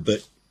 sir,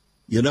 but,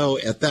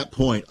 at that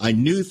point, I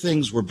knew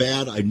things were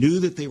bad. I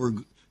knew that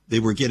they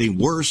were getting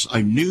worse.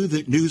 I knew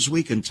that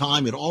Newsweek and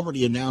Time had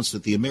already announced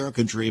that the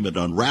American dream had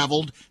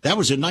unraveled. That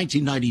was in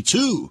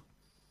 1992.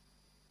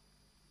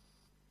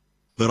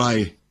 But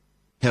I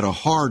had a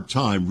hard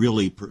time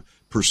really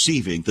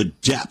perceiving the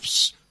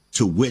depths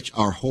to which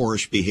our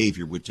whorish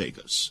behavior would take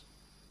us,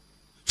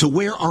 to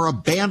where our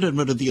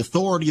abandonment of the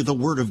authority of the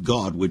Word of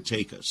God would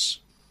take us.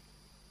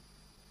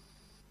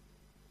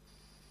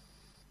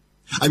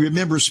 I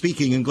remember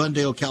speaking in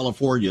Glendale,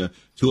 California,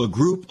 to a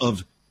group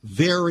of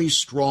very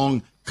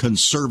strong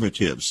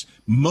conservatives.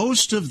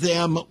 Most of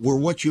them were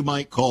what you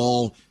might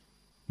call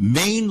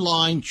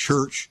mainline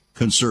church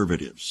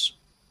conservatives.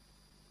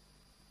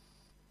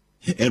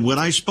 And when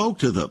I spoke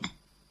to them,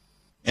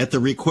 at the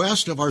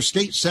request of our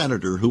state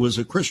senator, who was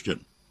a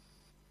Christian,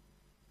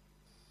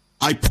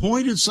 I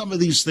pointed some of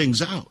these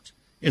things out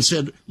and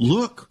said,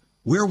 look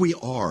where we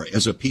are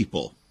as a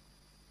people.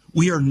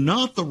 We are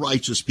not the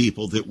righteous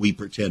people that we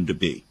pretend to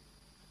be.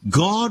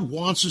 God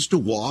wants us to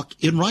walk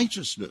in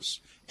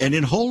righteousness and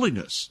in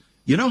holiness.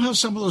 You know how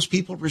some of those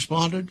people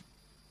responded?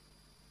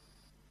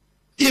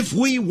 If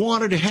we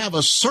wanted to have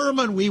a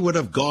sermon, we would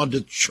have gone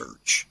to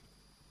church.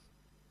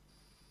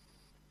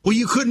 Well,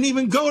 you couldn't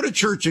even go to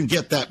church and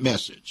get that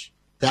message.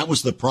 That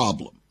was the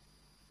problem.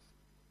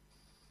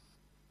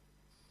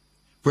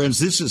 Friends,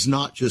 this is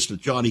not just a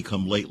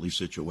Johnny-come-lately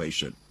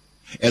situation.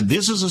 And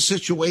this is a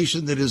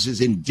situation that is as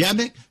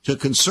endemic to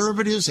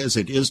conservatives as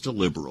it is to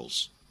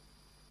liberals.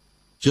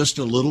 Just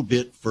a little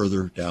bit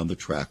further down the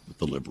track with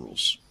the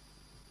liberals.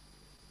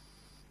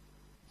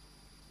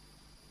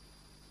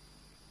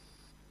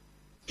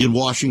 In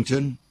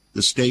Washington,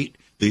 the state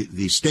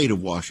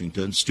of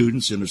Washington,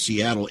 students in a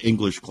Seattle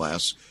English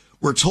class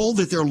were told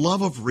that their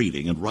love of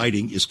reading and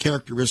writing is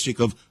characteristic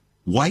of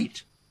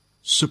white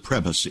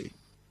supremacy.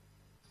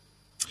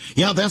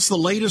 Yeah, that's the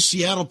latest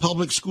Seattle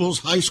Public Schools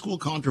high school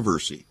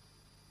controversy.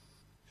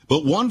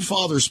 But one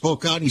father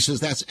spoke out and he says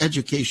that's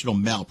educational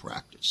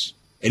malpractice.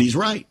 And he's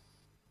right.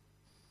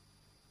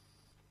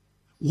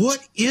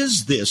 What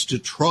is this to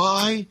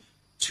try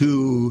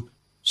to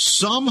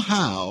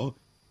somehow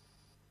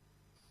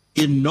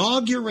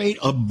inaugurate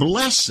a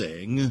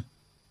blessing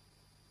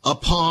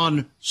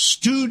upon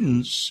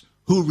students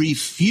who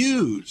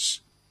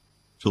refuse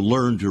to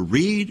learn to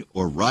read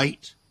or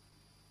write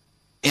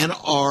and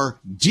are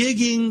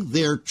digging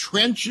their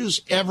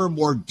trenches ever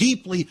more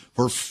deeply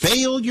for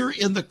failure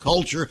in the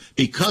culture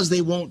because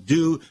they won't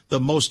do the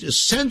most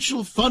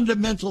essential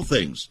fundamental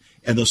things?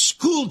 And the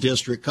school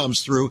district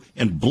comes through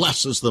and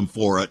blesses them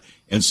for it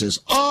and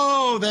says,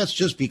 oh, that's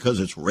just because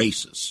it's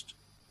racist.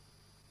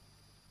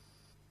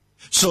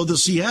 So the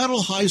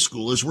Seattle high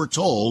schoolers were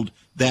told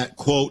that,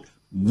 quote,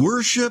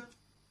 worship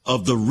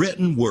of the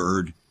written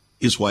word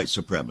is white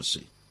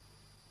supremacy.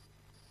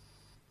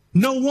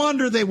 No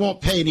wonder they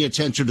won't pay any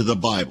attention to the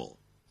Bible.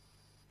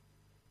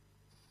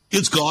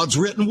 It's God's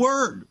written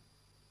word.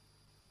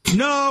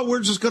 No,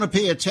 we're just going to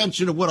pay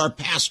attention to what our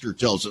pastor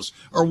tells us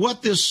or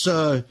what this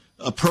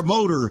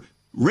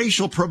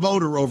racial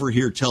promoter over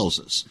here tells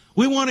us.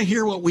 We want to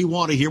hear what we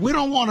want to hear. We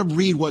don't want to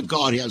read what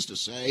God has to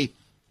say.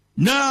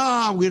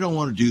 No, we don't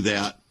want to do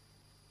that.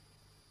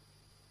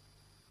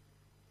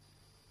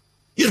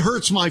 It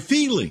hurts my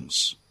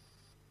feelings.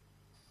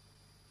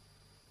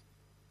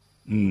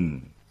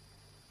 Well,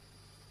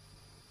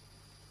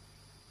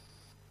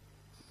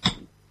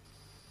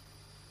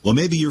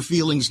 maybe your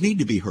feelings need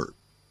to be hurt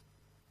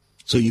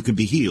so you can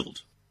be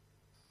healed.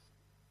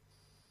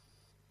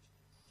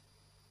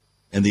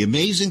 And the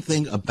amazing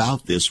thing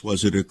about this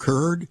was it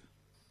occurred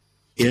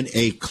in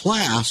a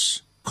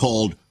class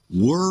called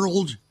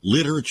World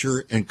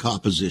Literature and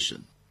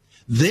Composition.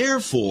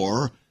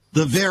 Therefore,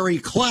 the very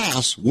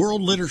class,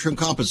 World Literature and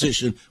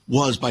Composition,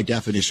 was by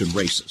definition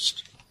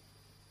racist.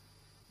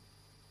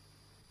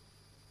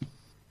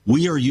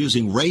 We are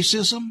using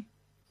racism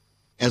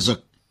as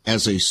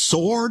a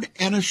sword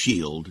and a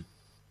shield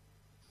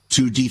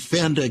to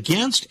defend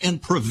against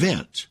and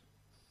prevent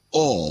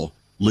all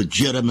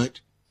legitimate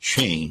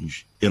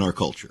change in our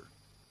culture.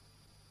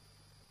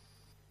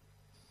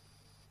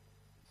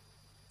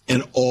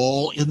 And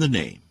all in the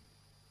name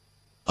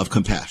of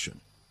compassion.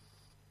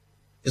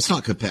 It's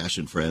not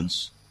compassion,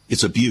 friends.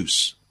 It's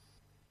abuse.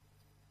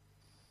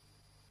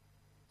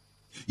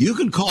 You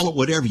can call it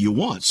whatever you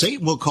want.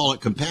 Satan will call it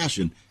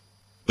compassion,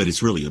 but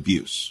it's really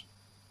abuse.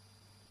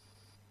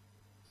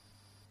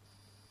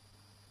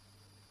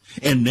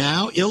 And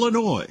now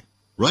Illinois,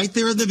 right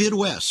there in the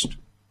Midwest,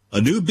 a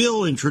new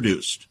bill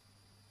introduced.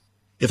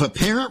 If a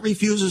parent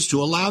refuses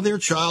to allow their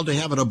child to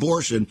have an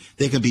abortion,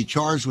 they can be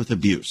charged with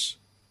abuse.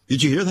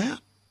 Did you hear that?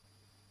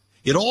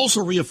 It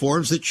also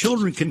reaffirms that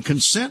children can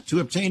consent to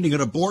obtaining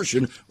an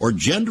abortion or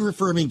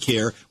gender-affirming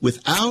care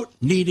without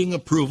needing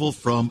approval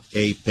from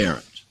a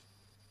parent.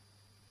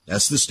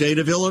 That's the state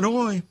of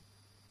Illinois.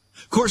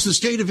 Of course, the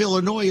state of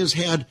Illinois has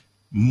had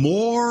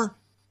more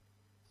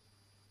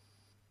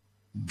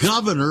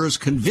governors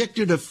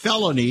convicted of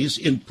felonies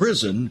in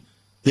prison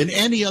than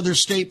any other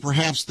state,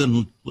 perhaps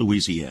than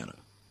Louisiana.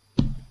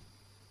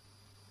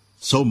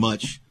 So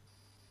much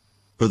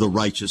for the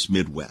righteous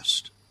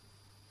Midwest.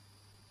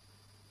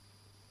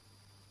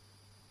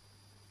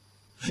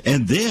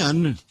 And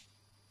then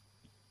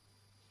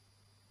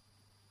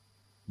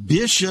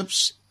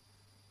bishops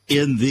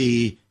in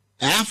the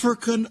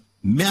African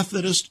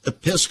Methodist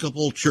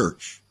Episcopal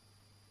Church,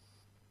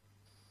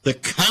 the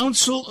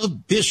Council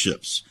of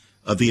Bishops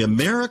of the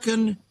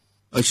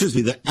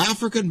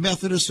African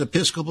Methodist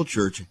Episcopal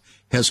Church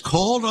has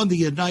called on the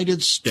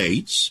United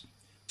States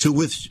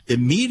to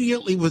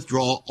immediately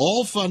withdraw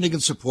all funding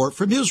and support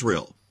from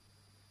Israel,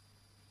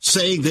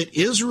 saying that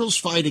Israel's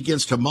fight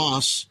against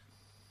Hamas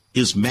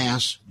is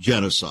mass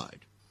genocide.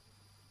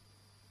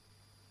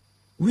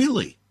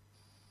 Really?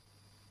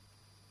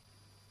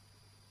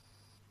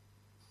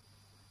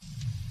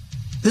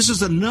 This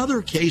is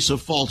another case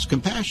of false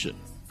compassion.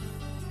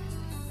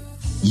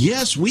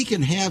 Yes, we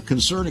can have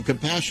concern and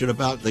compassion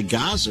about the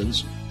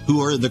Gazans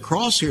who are in the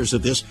crosshairs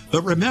of this,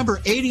 but remember,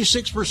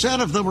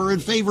 86% of them are in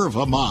favor of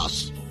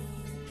Hamas.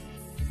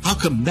 How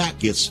come that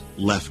gets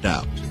left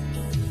out?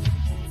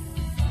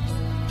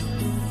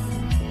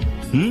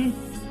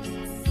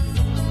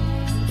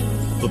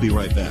 We'll be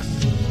right back.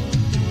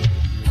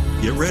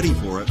 Get ready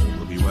for it.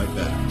 We'll be right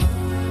back.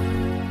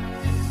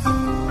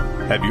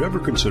 Have you ever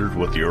considered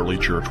what the early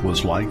church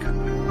was like?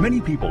 Many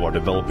people are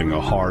developing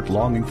a heart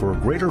longing for a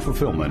greater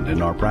fulfillment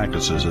in our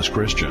practices as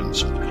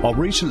Christians. A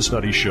recent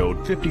study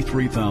showed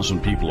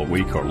 53,000 people a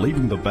week are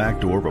leaving the back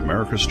door of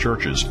America's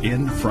churches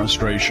in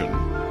frustration.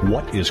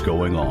 What is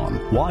going on?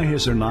 Why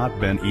has there not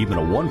been even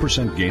a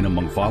 1% gain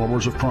among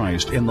followers of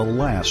Christ in the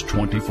last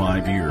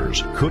 25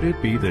 years? Could it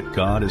be that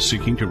God is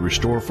seeking to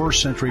restore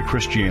first century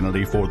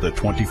Christianity for the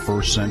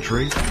 21st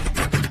century?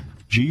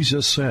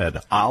 Jesus said,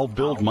 "I'll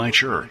build my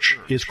church."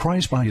 Is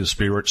Christ by His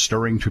Spirit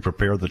stirring to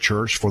prepare the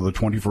church for the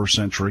 21st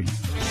century?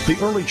 The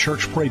early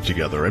church prayed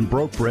together and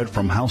broke bread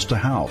from house to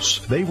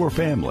house. They were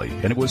family,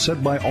 and it was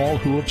said by all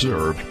who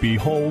observed,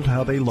 "Behold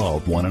how they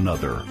love one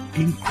another."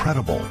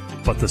 Incredible.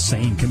 But the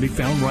same can be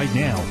found right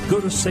now.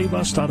 Go to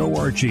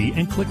saveus.org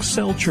and click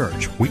Cell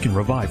Church. We can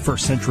revive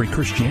first century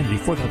Christianity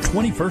for the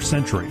 21st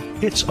century.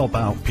 It's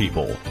about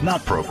people,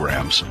 not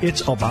programs.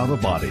 It's about a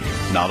body,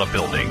 not a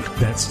building.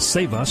 That's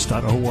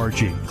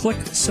saveus.org. Click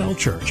Cell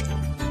Church.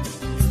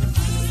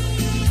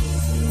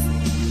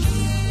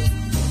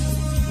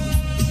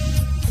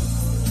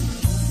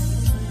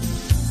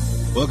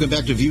 Welcome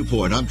back to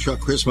Viewpoint. I'm Chuck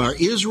Crismier.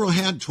 Israel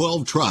had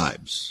 12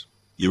 tribes.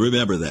 You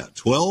remember that.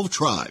 12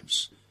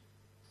 tribes.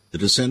 The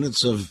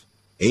descendants of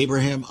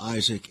Abraham,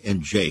 Isaac,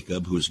 and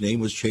Jacob, whose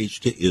name was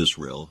changed to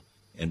Israel,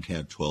 and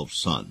had 12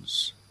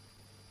 sons.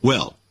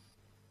 Well,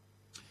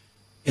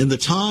 in the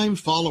time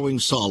following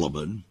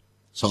Solomon's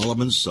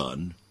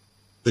son,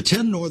 the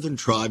 10 northern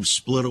tribes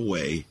split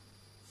away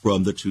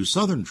from the 2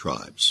 southern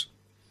tribes.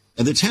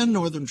 And the 10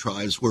 northern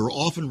tribes were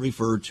often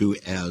referred to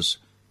as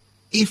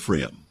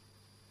Ephraim,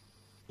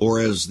 or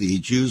as the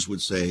Jews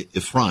would say,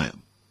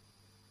 Ephraim.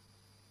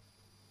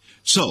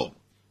 So,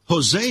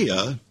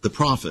 Hosea, the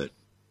prophet,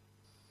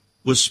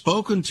 was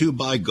spoken to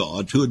by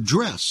God to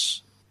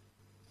address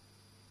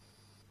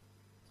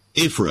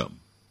Ephraim,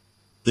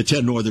 the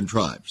 10 northern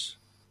tribes.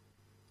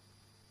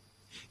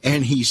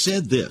 And he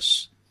said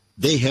this,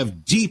 they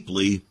have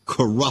deeply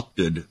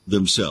corrupted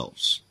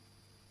themselves.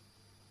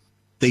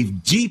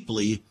 They've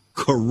deeply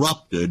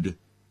corrupted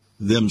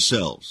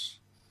themselves.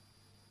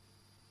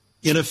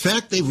 In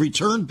effect, they've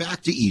returned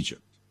back to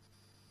Egypt.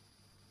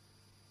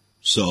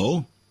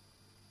 So,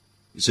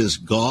 he says,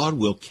 God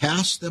will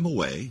cast them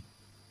away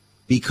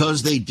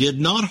because they did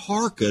not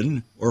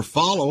hearken or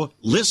follow,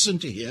 listen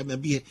to him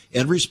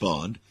and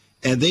respond,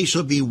 and they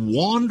shall be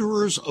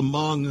wanderers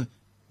among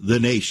the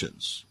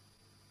nations.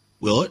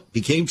 Well, it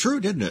became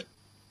true, didn't it?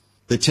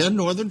 The 10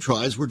 northern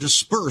tribes were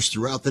dispersed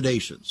throughout the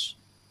nations.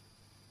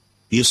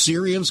 The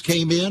Assyrians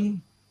came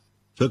in,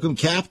 took them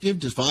captive,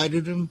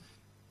 divided them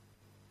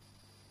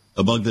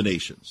among the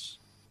nations.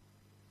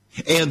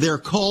 And they're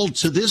called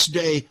to this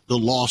day the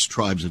lost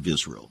tribes of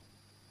Israel.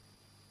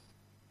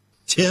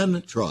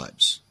 10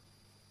 tribes.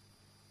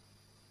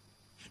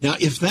 Now,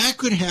 if that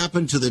could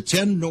happen to the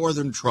 10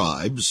 northern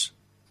tribes,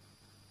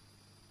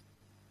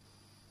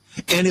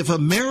 and if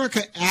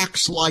America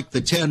acts like the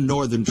 10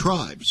 northern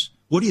tribes,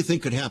 what do you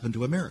think could happen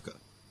to America?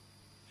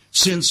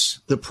 Since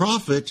the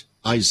prophet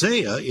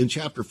Isaiah in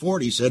chapter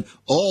 40 said,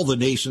 all the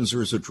nations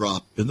are as a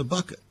drop in the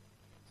bucket.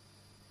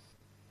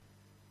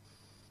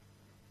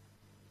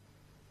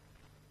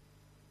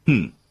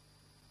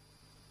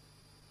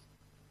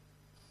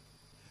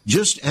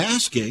 Just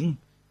asking.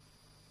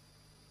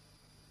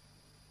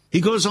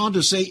 He goes on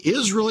to say,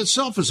 Israel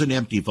itself is an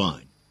empty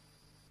vine.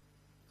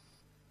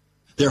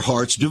 Their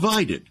hearts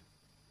divided.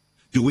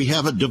 Do we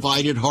have a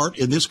divided heart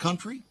in this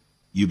country?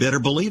 You better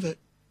believe it.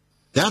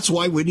 That's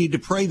why we need to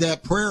pray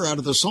that prayer out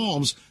of the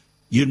Psalms,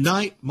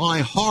 unite my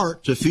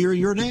heart to fear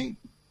your name.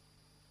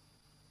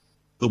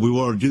 But we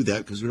want to do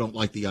that because we don't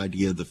like the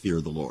idea of the fear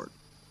of the Lord.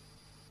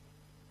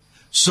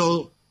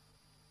 So,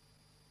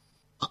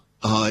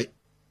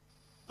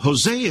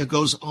 Hosea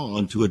goes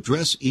on to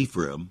address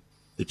Ephraim,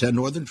 the 10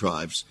 northern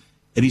tribes,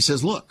 and he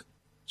says, look,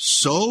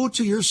 sow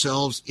to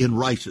yourselves in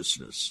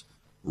righteousness,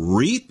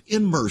 reap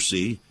in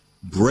mercy,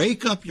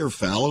 break up your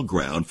fallow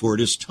ground, for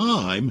it is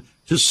time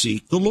to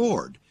seek the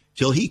Lord,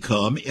 till he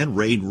come and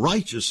rain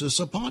righteousness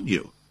upon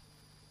you.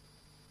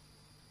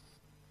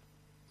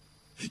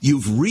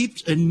 You've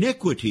reaped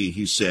iniquity,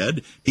 he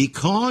said,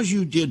 because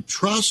you did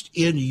trust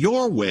in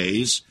your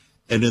ways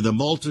and in the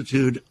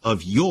multitude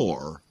of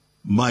your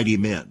mighty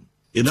men.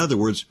 In other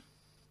words,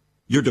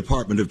 your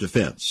Department of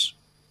Defense.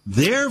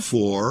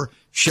 Therefore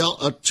shall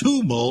a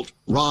tumult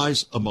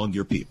rise among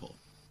your people.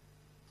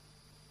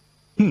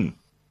 With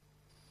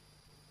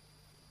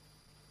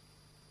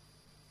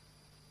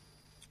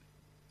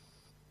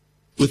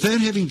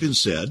that having been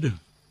said,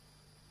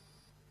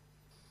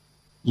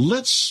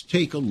 let's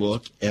take a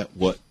look at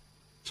what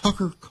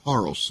Tucker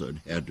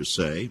Carlson had to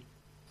say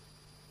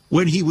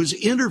when he was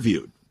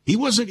interviewed. He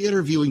wasn't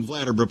interviewing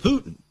Vladimir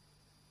Putin.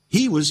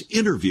 He was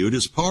interviewed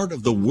as part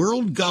of the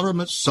World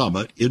Government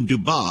Summit in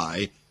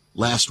Dubai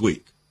last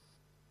week.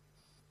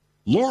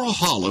 Laura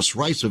Hollis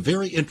writes a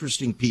very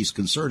interesting piece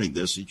concerning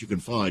this that you can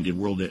find in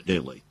WorldNet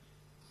Daily.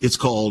 It's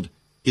called,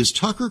 Is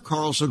Tucker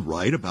Carlson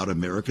Right About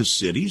America's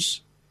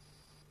Cities?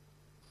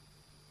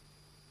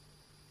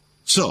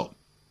 So,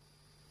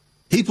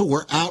 people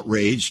were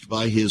outraged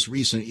by his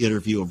recent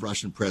interview of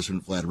Russian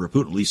President Vladimir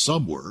Putin, at least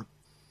some were.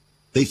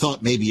 They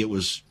thought maybe it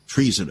was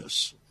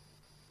treasonous.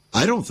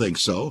 I don't think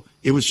so.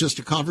 It was just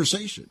a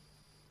conversation.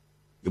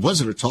 It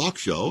wasn't a talk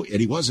show, and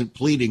he wasn't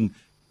pleading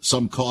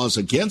some cause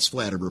against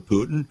Vladimir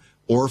Putin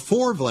or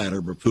for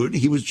Vladimir Putin.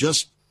 He was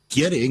just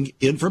getting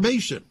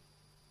information,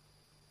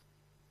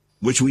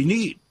 which we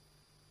need.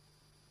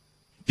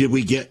 Did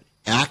we get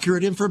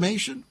accurate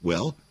information?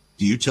 Well,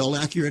 do you tell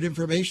accurate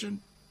information?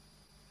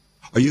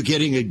 Are you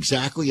getting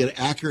exactly an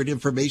accurate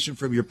information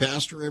from your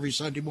pastor every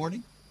Sunday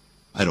morning?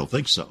 I don't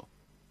think so.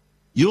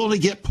 You only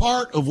get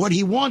part of what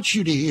he wants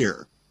you to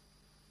hear.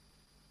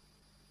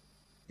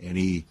 And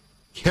he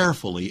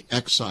carefully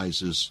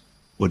excises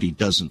what he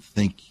doesn't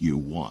think you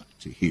want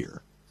to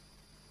hear.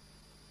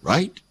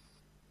 Right?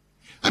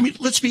 I mean,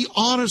 let's be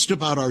honest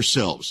about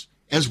ourselves.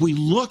 As we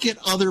look at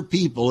other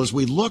people, as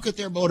we look at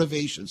their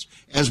motivations,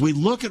 as we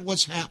look at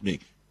what's happening,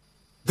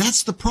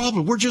 that's the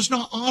problem. We're just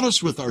not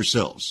honest with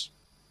ourselves.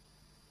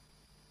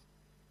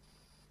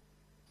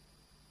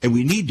 And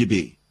we need to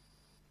be.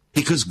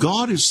 Because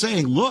God is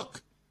saying,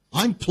 look,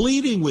 I'm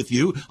pleading with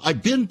you.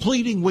 I've been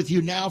pleading with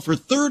you now for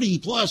 30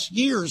 plus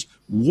years.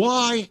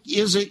 Why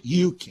is it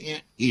you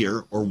can't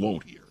hear or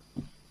won't hear?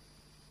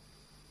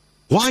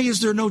 Why is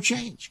there no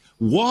change?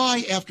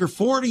 Why, after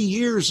 40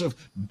 years of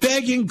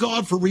begging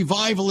God for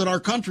revival in our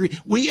country,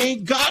 we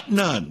ain't got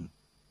none?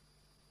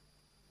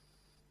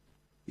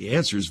 The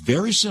answer is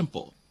very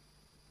simple.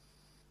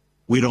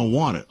 We don't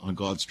want it on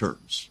God's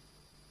terms.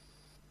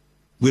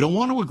 We don't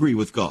want to agree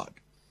with God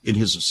in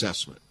his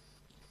assessment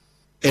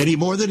any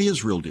more than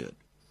Israel did,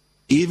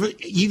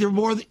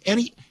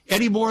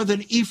 any more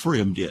than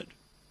Ephraim did.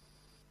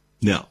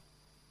 Now,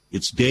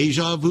 it's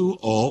deja vu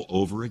all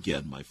over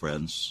again, my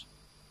friends.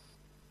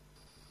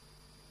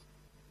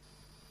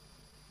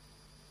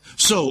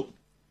 So,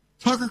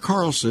 Tucker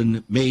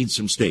Carlson made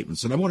some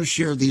statements, and I want to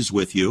share these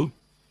with you.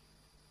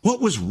 What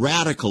was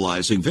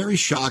radicalizing, very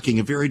shocking,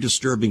 and very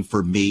disturbing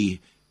for me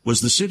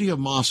was the city of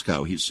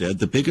Moscow, he said,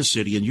 the biggest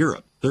city in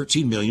Europe,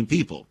 13 million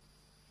people.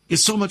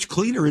 It's so much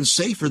cleaner and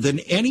safer than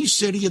any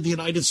city in the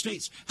United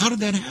States. How did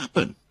that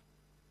happen?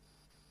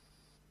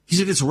 He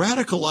said it's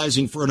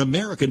radicalizing for an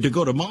American to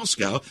go to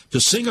Moscow,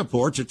 to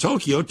Singapore, to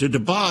Tokyo, to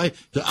Dubai,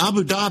 to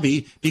Abu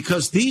Dhabi,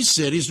 because these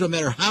cities, no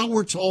matter how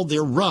we're told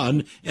they're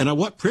run and on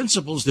what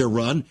principles they're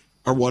run,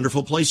 are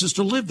wonderful places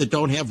to live that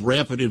don't have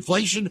rampant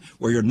inflation,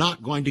 where you're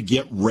not going to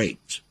get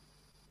raped.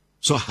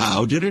 So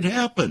how did it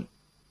happen?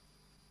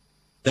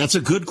 That's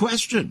a good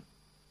question.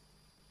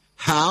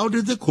 How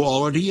did the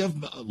quality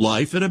of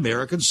life in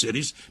American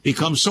cities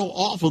become so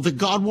awful that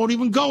God won't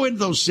even go into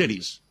those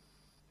cities?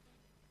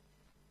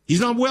 He's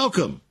not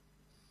welcome.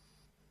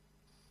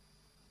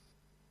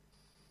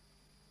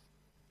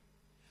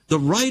 The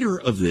writer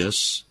of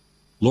this,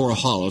 Laura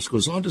Hollis,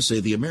 goes on to say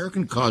the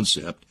American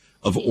concept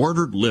of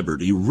ordered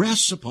liberty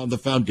rests upon the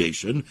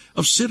foundation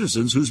of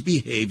citizens whose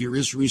behavior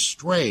is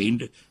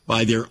restrained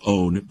by their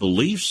own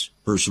beliefs,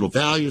 personal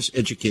values,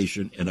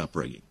 education, and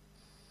upbringing.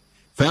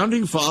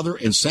 Founding father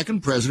and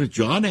second president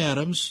John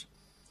Adams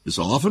is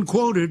often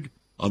quoted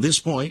on this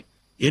point.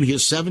 In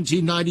his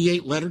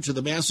 1798 letter to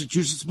the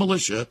Massachusetts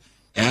militia,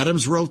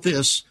 Adams wrote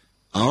this: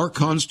 "Our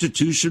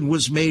Constitution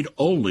was made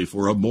only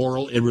for a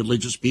moral and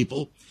religious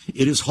people.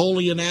 It is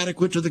wholly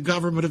inadequate to the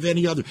government of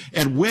any other."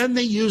 And when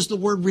they used the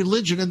word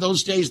religion in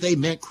those days, they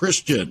meant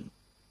Christian.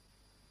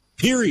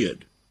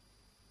 Period.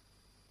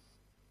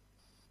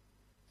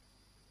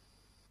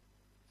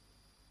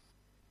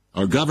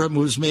 Our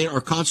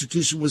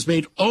Constitution was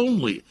made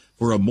only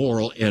for a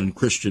moral and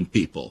Christian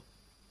people.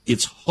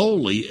 It's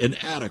wholly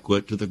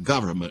inadequate to the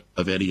government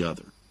of any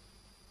other.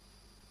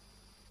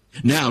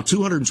 Now,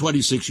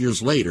 226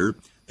 years later,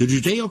 the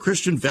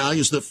Judeo-Christian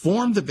values that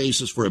form the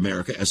basis for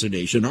America as a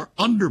nation are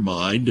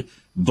undermined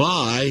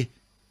by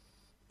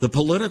the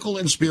political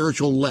and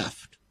spiritual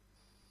left,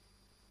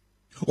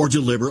 or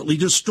deliberately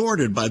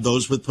distorted by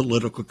those with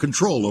political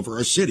control over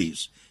our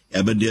cities,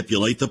 and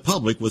manipulate the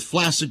public with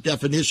flaccid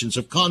definitions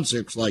of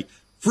concepts like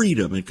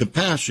freedom and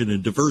compassion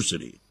and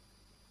diversity.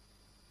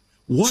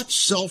 What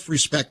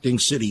self-respecting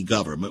city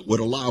government would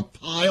allow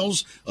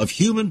piles of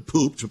human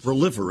poop to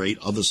proliferate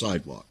on the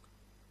sidewalk?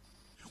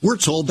 We're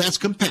told that's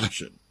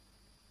compassion.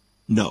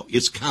 No,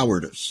 it's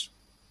cowardice.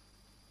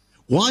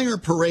 Why are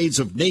parades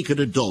of naked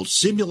adults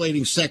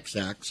simulating sex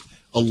acts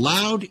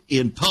allowed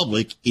in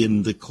public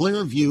in the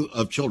clear view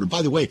of children?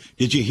 By the way,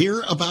 did you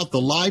hear about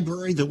the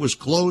library that was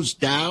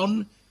closed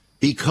down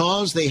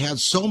because they had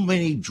so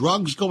many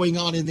drugs going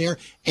on in there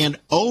and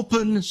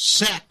open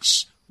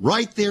sex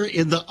right there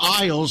in the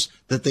aisles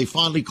that they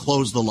finally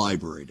closed the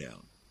library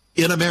down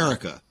in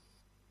America?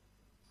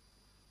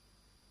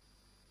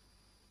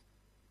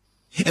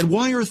 And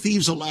why are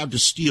thieves allowed to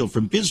steal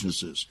from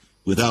businesses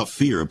without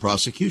fear of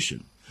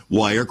prosecution?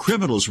 Why are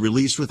criminals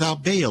released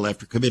without bail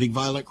after committing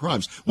violent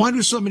crimes? Why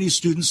do so many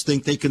students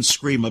think they can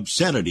scream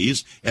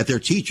obscenities at their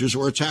teachers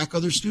or attack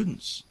other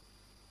students?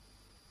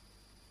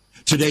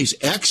 Today's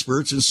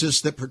experts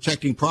insist that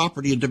protecting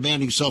property and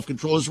demanding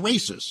self-control is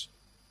racist.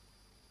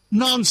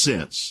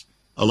 Nonsense.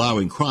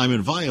 Allowing crime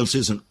and violence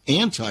isn't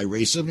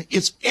anti-racism,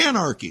 it's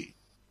anarchy.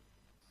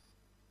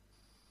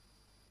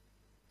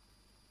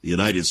 The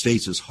United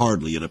States is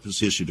hardly in a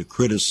position to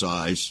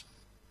criticize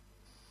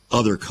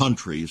other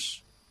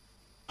countries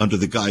under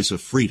the guise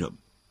of freedom.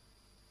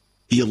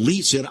 The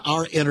elites in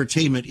our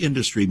entertainment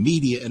industry,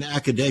 media, and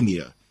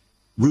academia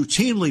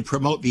routinely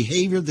promote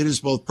behavior that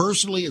is both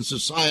personally and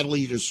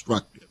societally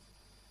destructive.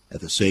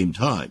 At the same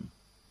time,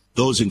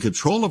 those in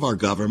control of our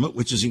government,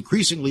 which is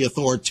increasingly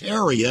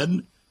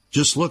authoritarian,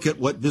 just look at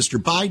what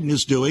Mr. Biden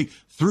is doing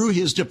through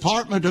his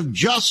Department of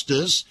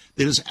Justice,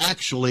 that is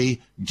actually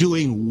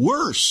doing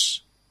worse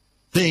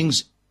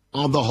things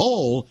on the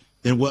whole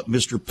than what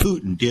Mr.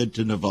 Putin did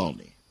to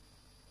Navalny.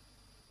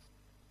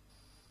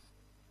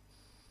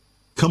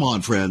 Come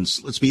on,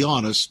 friends, let's be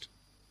honest.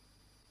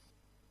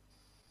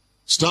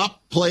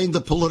 Stop playing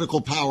the political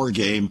power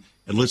game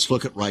and let's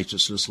look at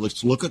righteousness.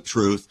 Let's look at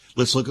truth.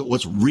 Let's look at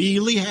what's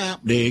really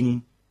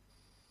happening.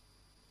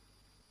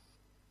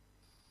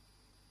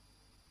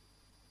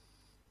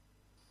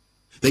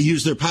 They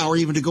use their power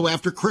even to go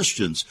after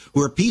Christians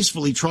who are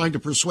peacefully trying to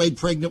persuade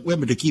pregnant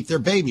women to keep their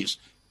babies.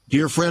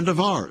 Dear friend of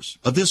ours,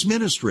 of this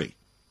ministry,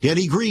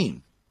 Denny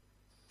Green,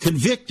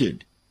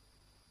 convicted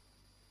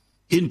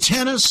in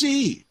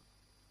Tennessee,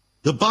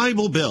 the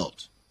Bible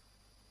Belt,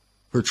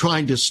 for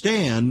trying to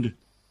stand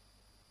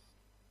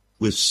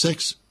with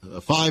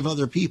 5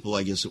 other people,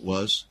 I guess it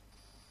was,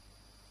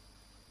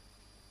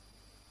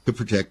 to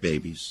protect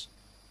babies.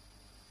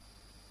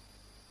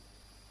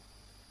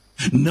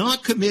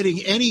 not committing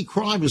any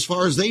crime as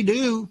far as they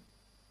do,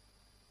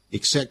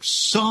 except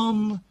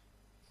some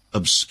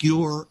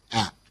obscure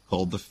act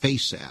called the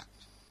FACE Act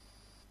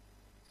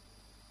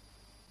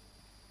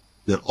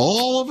that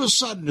all of a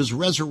sudden is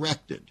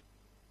resurrected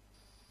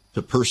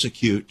to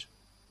persecute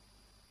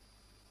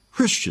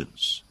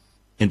Christians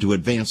and to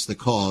advance the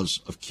cause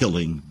of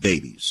killing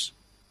babies.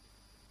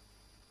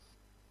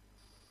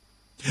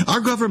 Our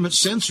government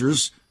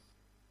censors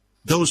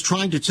those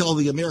trying to tell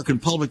the American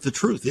public the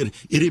truth.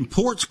 It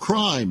imports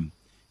crime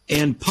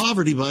and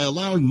poverty by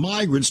allowing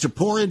migrants to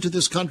pour into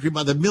this country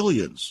by the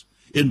millions,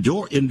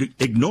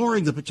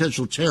 ignoring the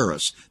potential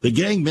terrorists, the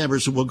gang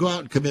members who will go out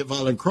and commit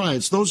violent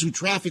crimes, those who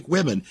traffic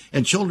women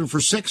and children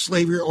for sex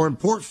slavery or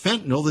import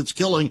fentanyl that's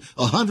killing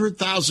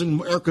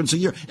 100,000 Americans a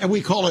year. And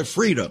we call it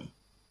freedom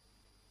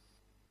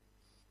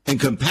and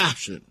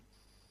compassion.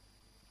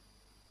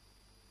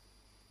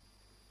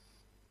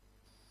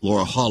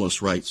 Laura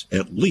Hollis writes,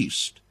 at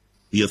least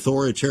the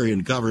authoritarian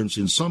governments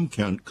in some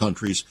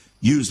countries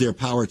use their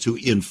power to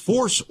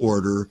enforce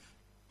order,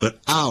 but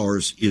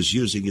ours is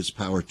using its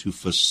power to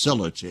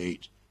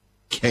facilitate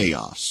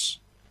chaos.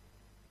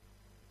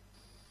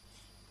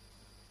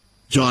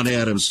 John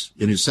Adams,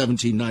 in his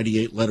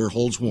 1798 letter,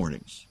 holds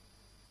warnings.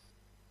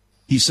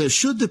 He says,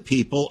 should the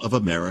people of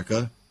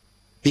America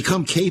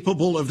become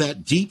capable of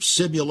that deep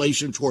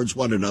simulation towards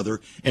one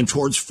another and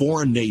towards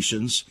foreign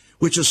nations,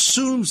 which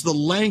assumes the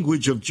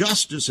language of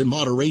justice and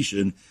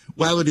moderation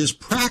while it is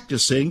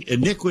practicing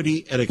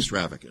iniquity and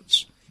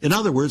extravagance. In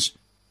other words,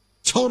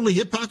 totally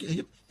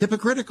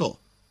hypocritical,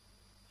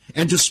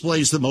 and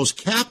displays the most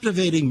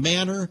captivating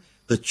manner,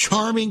 the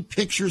charming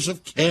pictures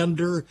of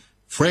candor,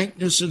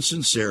 frankness, and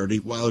sincerity,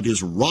 while it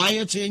is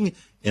rioting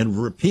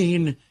and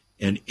rapine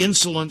and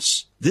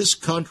insolence. This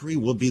country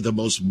will be the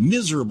most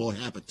miserable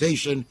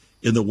habitation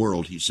in the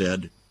world, he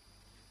said,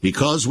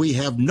 because we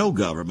have no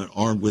government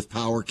armed with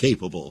power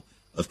capable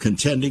of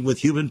contending with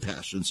human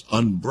passions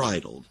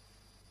unbridled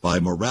by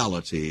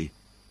morality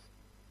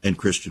and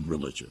Christian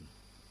religion.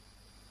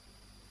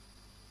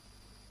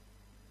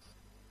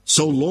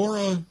 So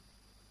Laura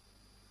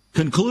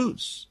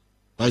concludes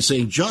by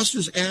saying, just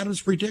as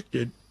Adams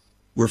predicted,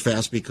 we're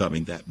fast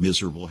becoming that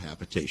miserable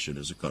habitation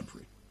as a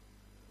country.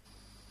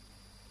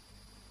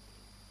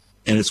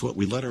 And it's what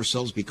we let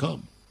ourselves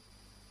become.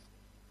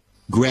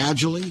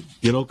 Gradually,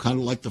 kind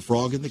of like the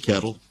frog in the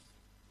kettle.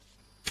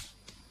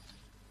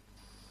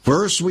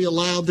 First, we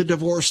allowed the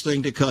divorce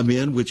thing to come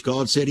in, which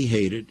God said he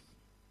hated.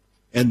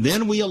 And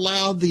then we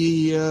allowed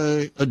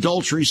the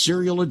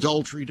serial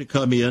adultery to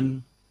come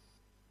in,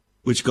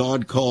 which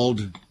God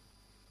called,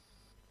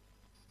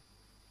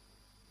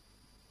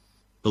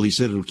 well, he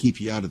said it'll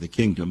keep you out of the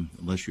kingdom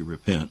unless you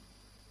repent.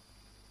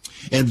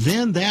 And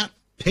then that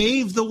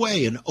paved the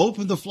way and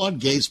opened the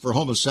floodgates for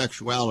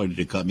homosexuality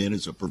to come in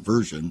as a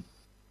perversion.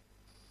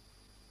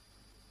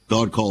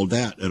 God called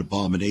that an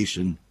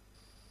abomination.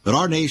 But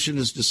our nation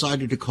has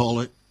decided to call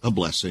it a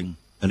blessing,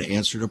 an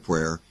answer to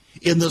prayer,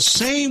 in the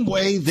same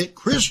way that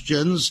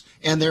Christians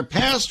and their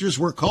pastors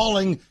were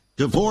calling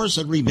divorce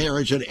and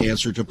remarriage an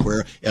answer to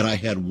prayer. And I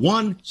had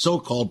one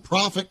so-called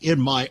prophet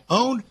in my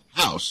own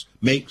house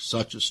make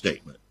such a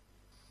statement.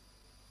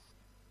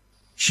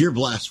 Sheer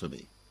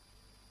blasphemy.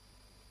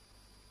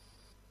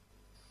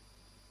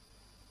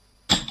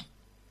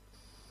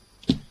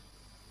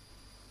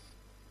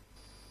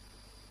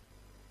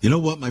 You know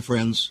what, my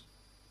friends?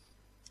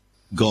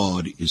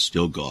 God is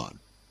still God.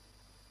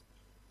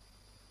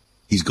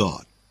 He's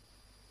God.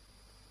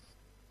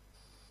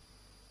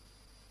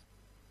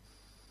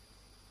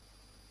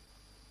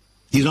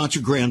 He's not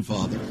your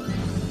grandfather,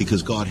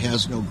 because God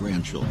has no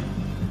grandchildren.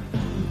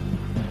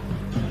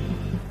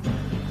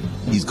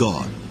 He's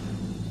God,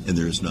 and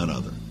there is none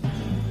other.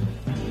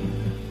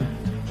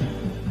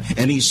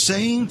 And he's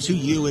saying to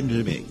you and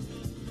to me,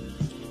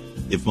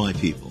 if my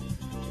people,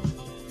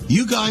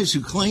 you guys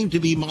who claim to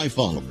be my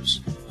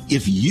followers,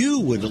 if you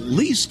would at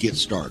least get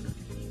started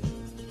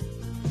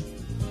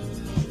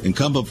and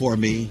come before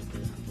me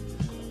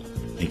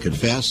and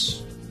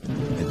confess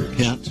and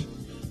repent,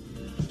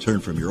 turn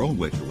from your own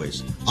wicked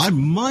ways, I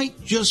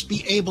might just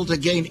be able to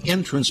gain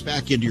entrance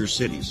back into your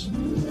cities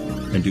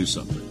and do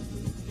something.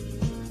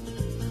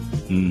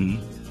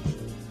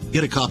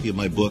 Get a copy of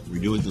my book,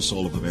 Renewing the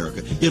Soul of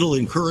America. It'll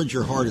encourage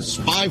your heart. It's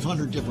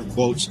 500 different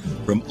quotes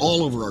from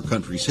all over our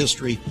country's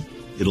history.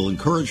 It'll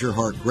encourage your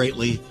heart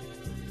greatly.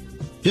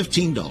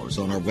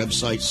 $15 on our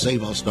website,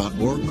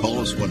 saveus.org. Call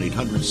us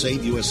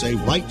 1-800-SAVE-USA.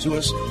 Write to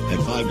us at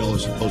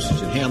 $5 for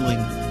postage and handling.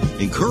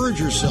 Encourage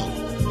yourself.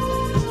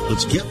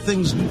 Let's get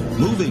things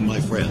moving, my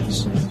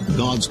friends.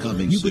 God's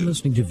coming You've soon. been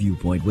listening to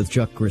Viewpoint with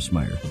Chuck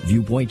Grissmeyer.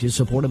 Viewpoint is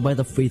supported by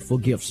the faithful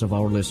gifts of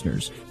our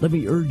listeners. Let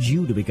me urge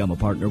you to become a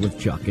partner with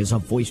Chuck as a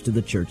voice to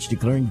the church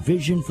declaring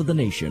vision for the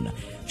nation.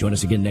 Join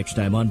us again next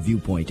time on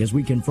Viewpoint as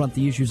we confront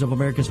the issues of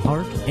America's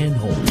heart and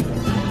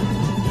home.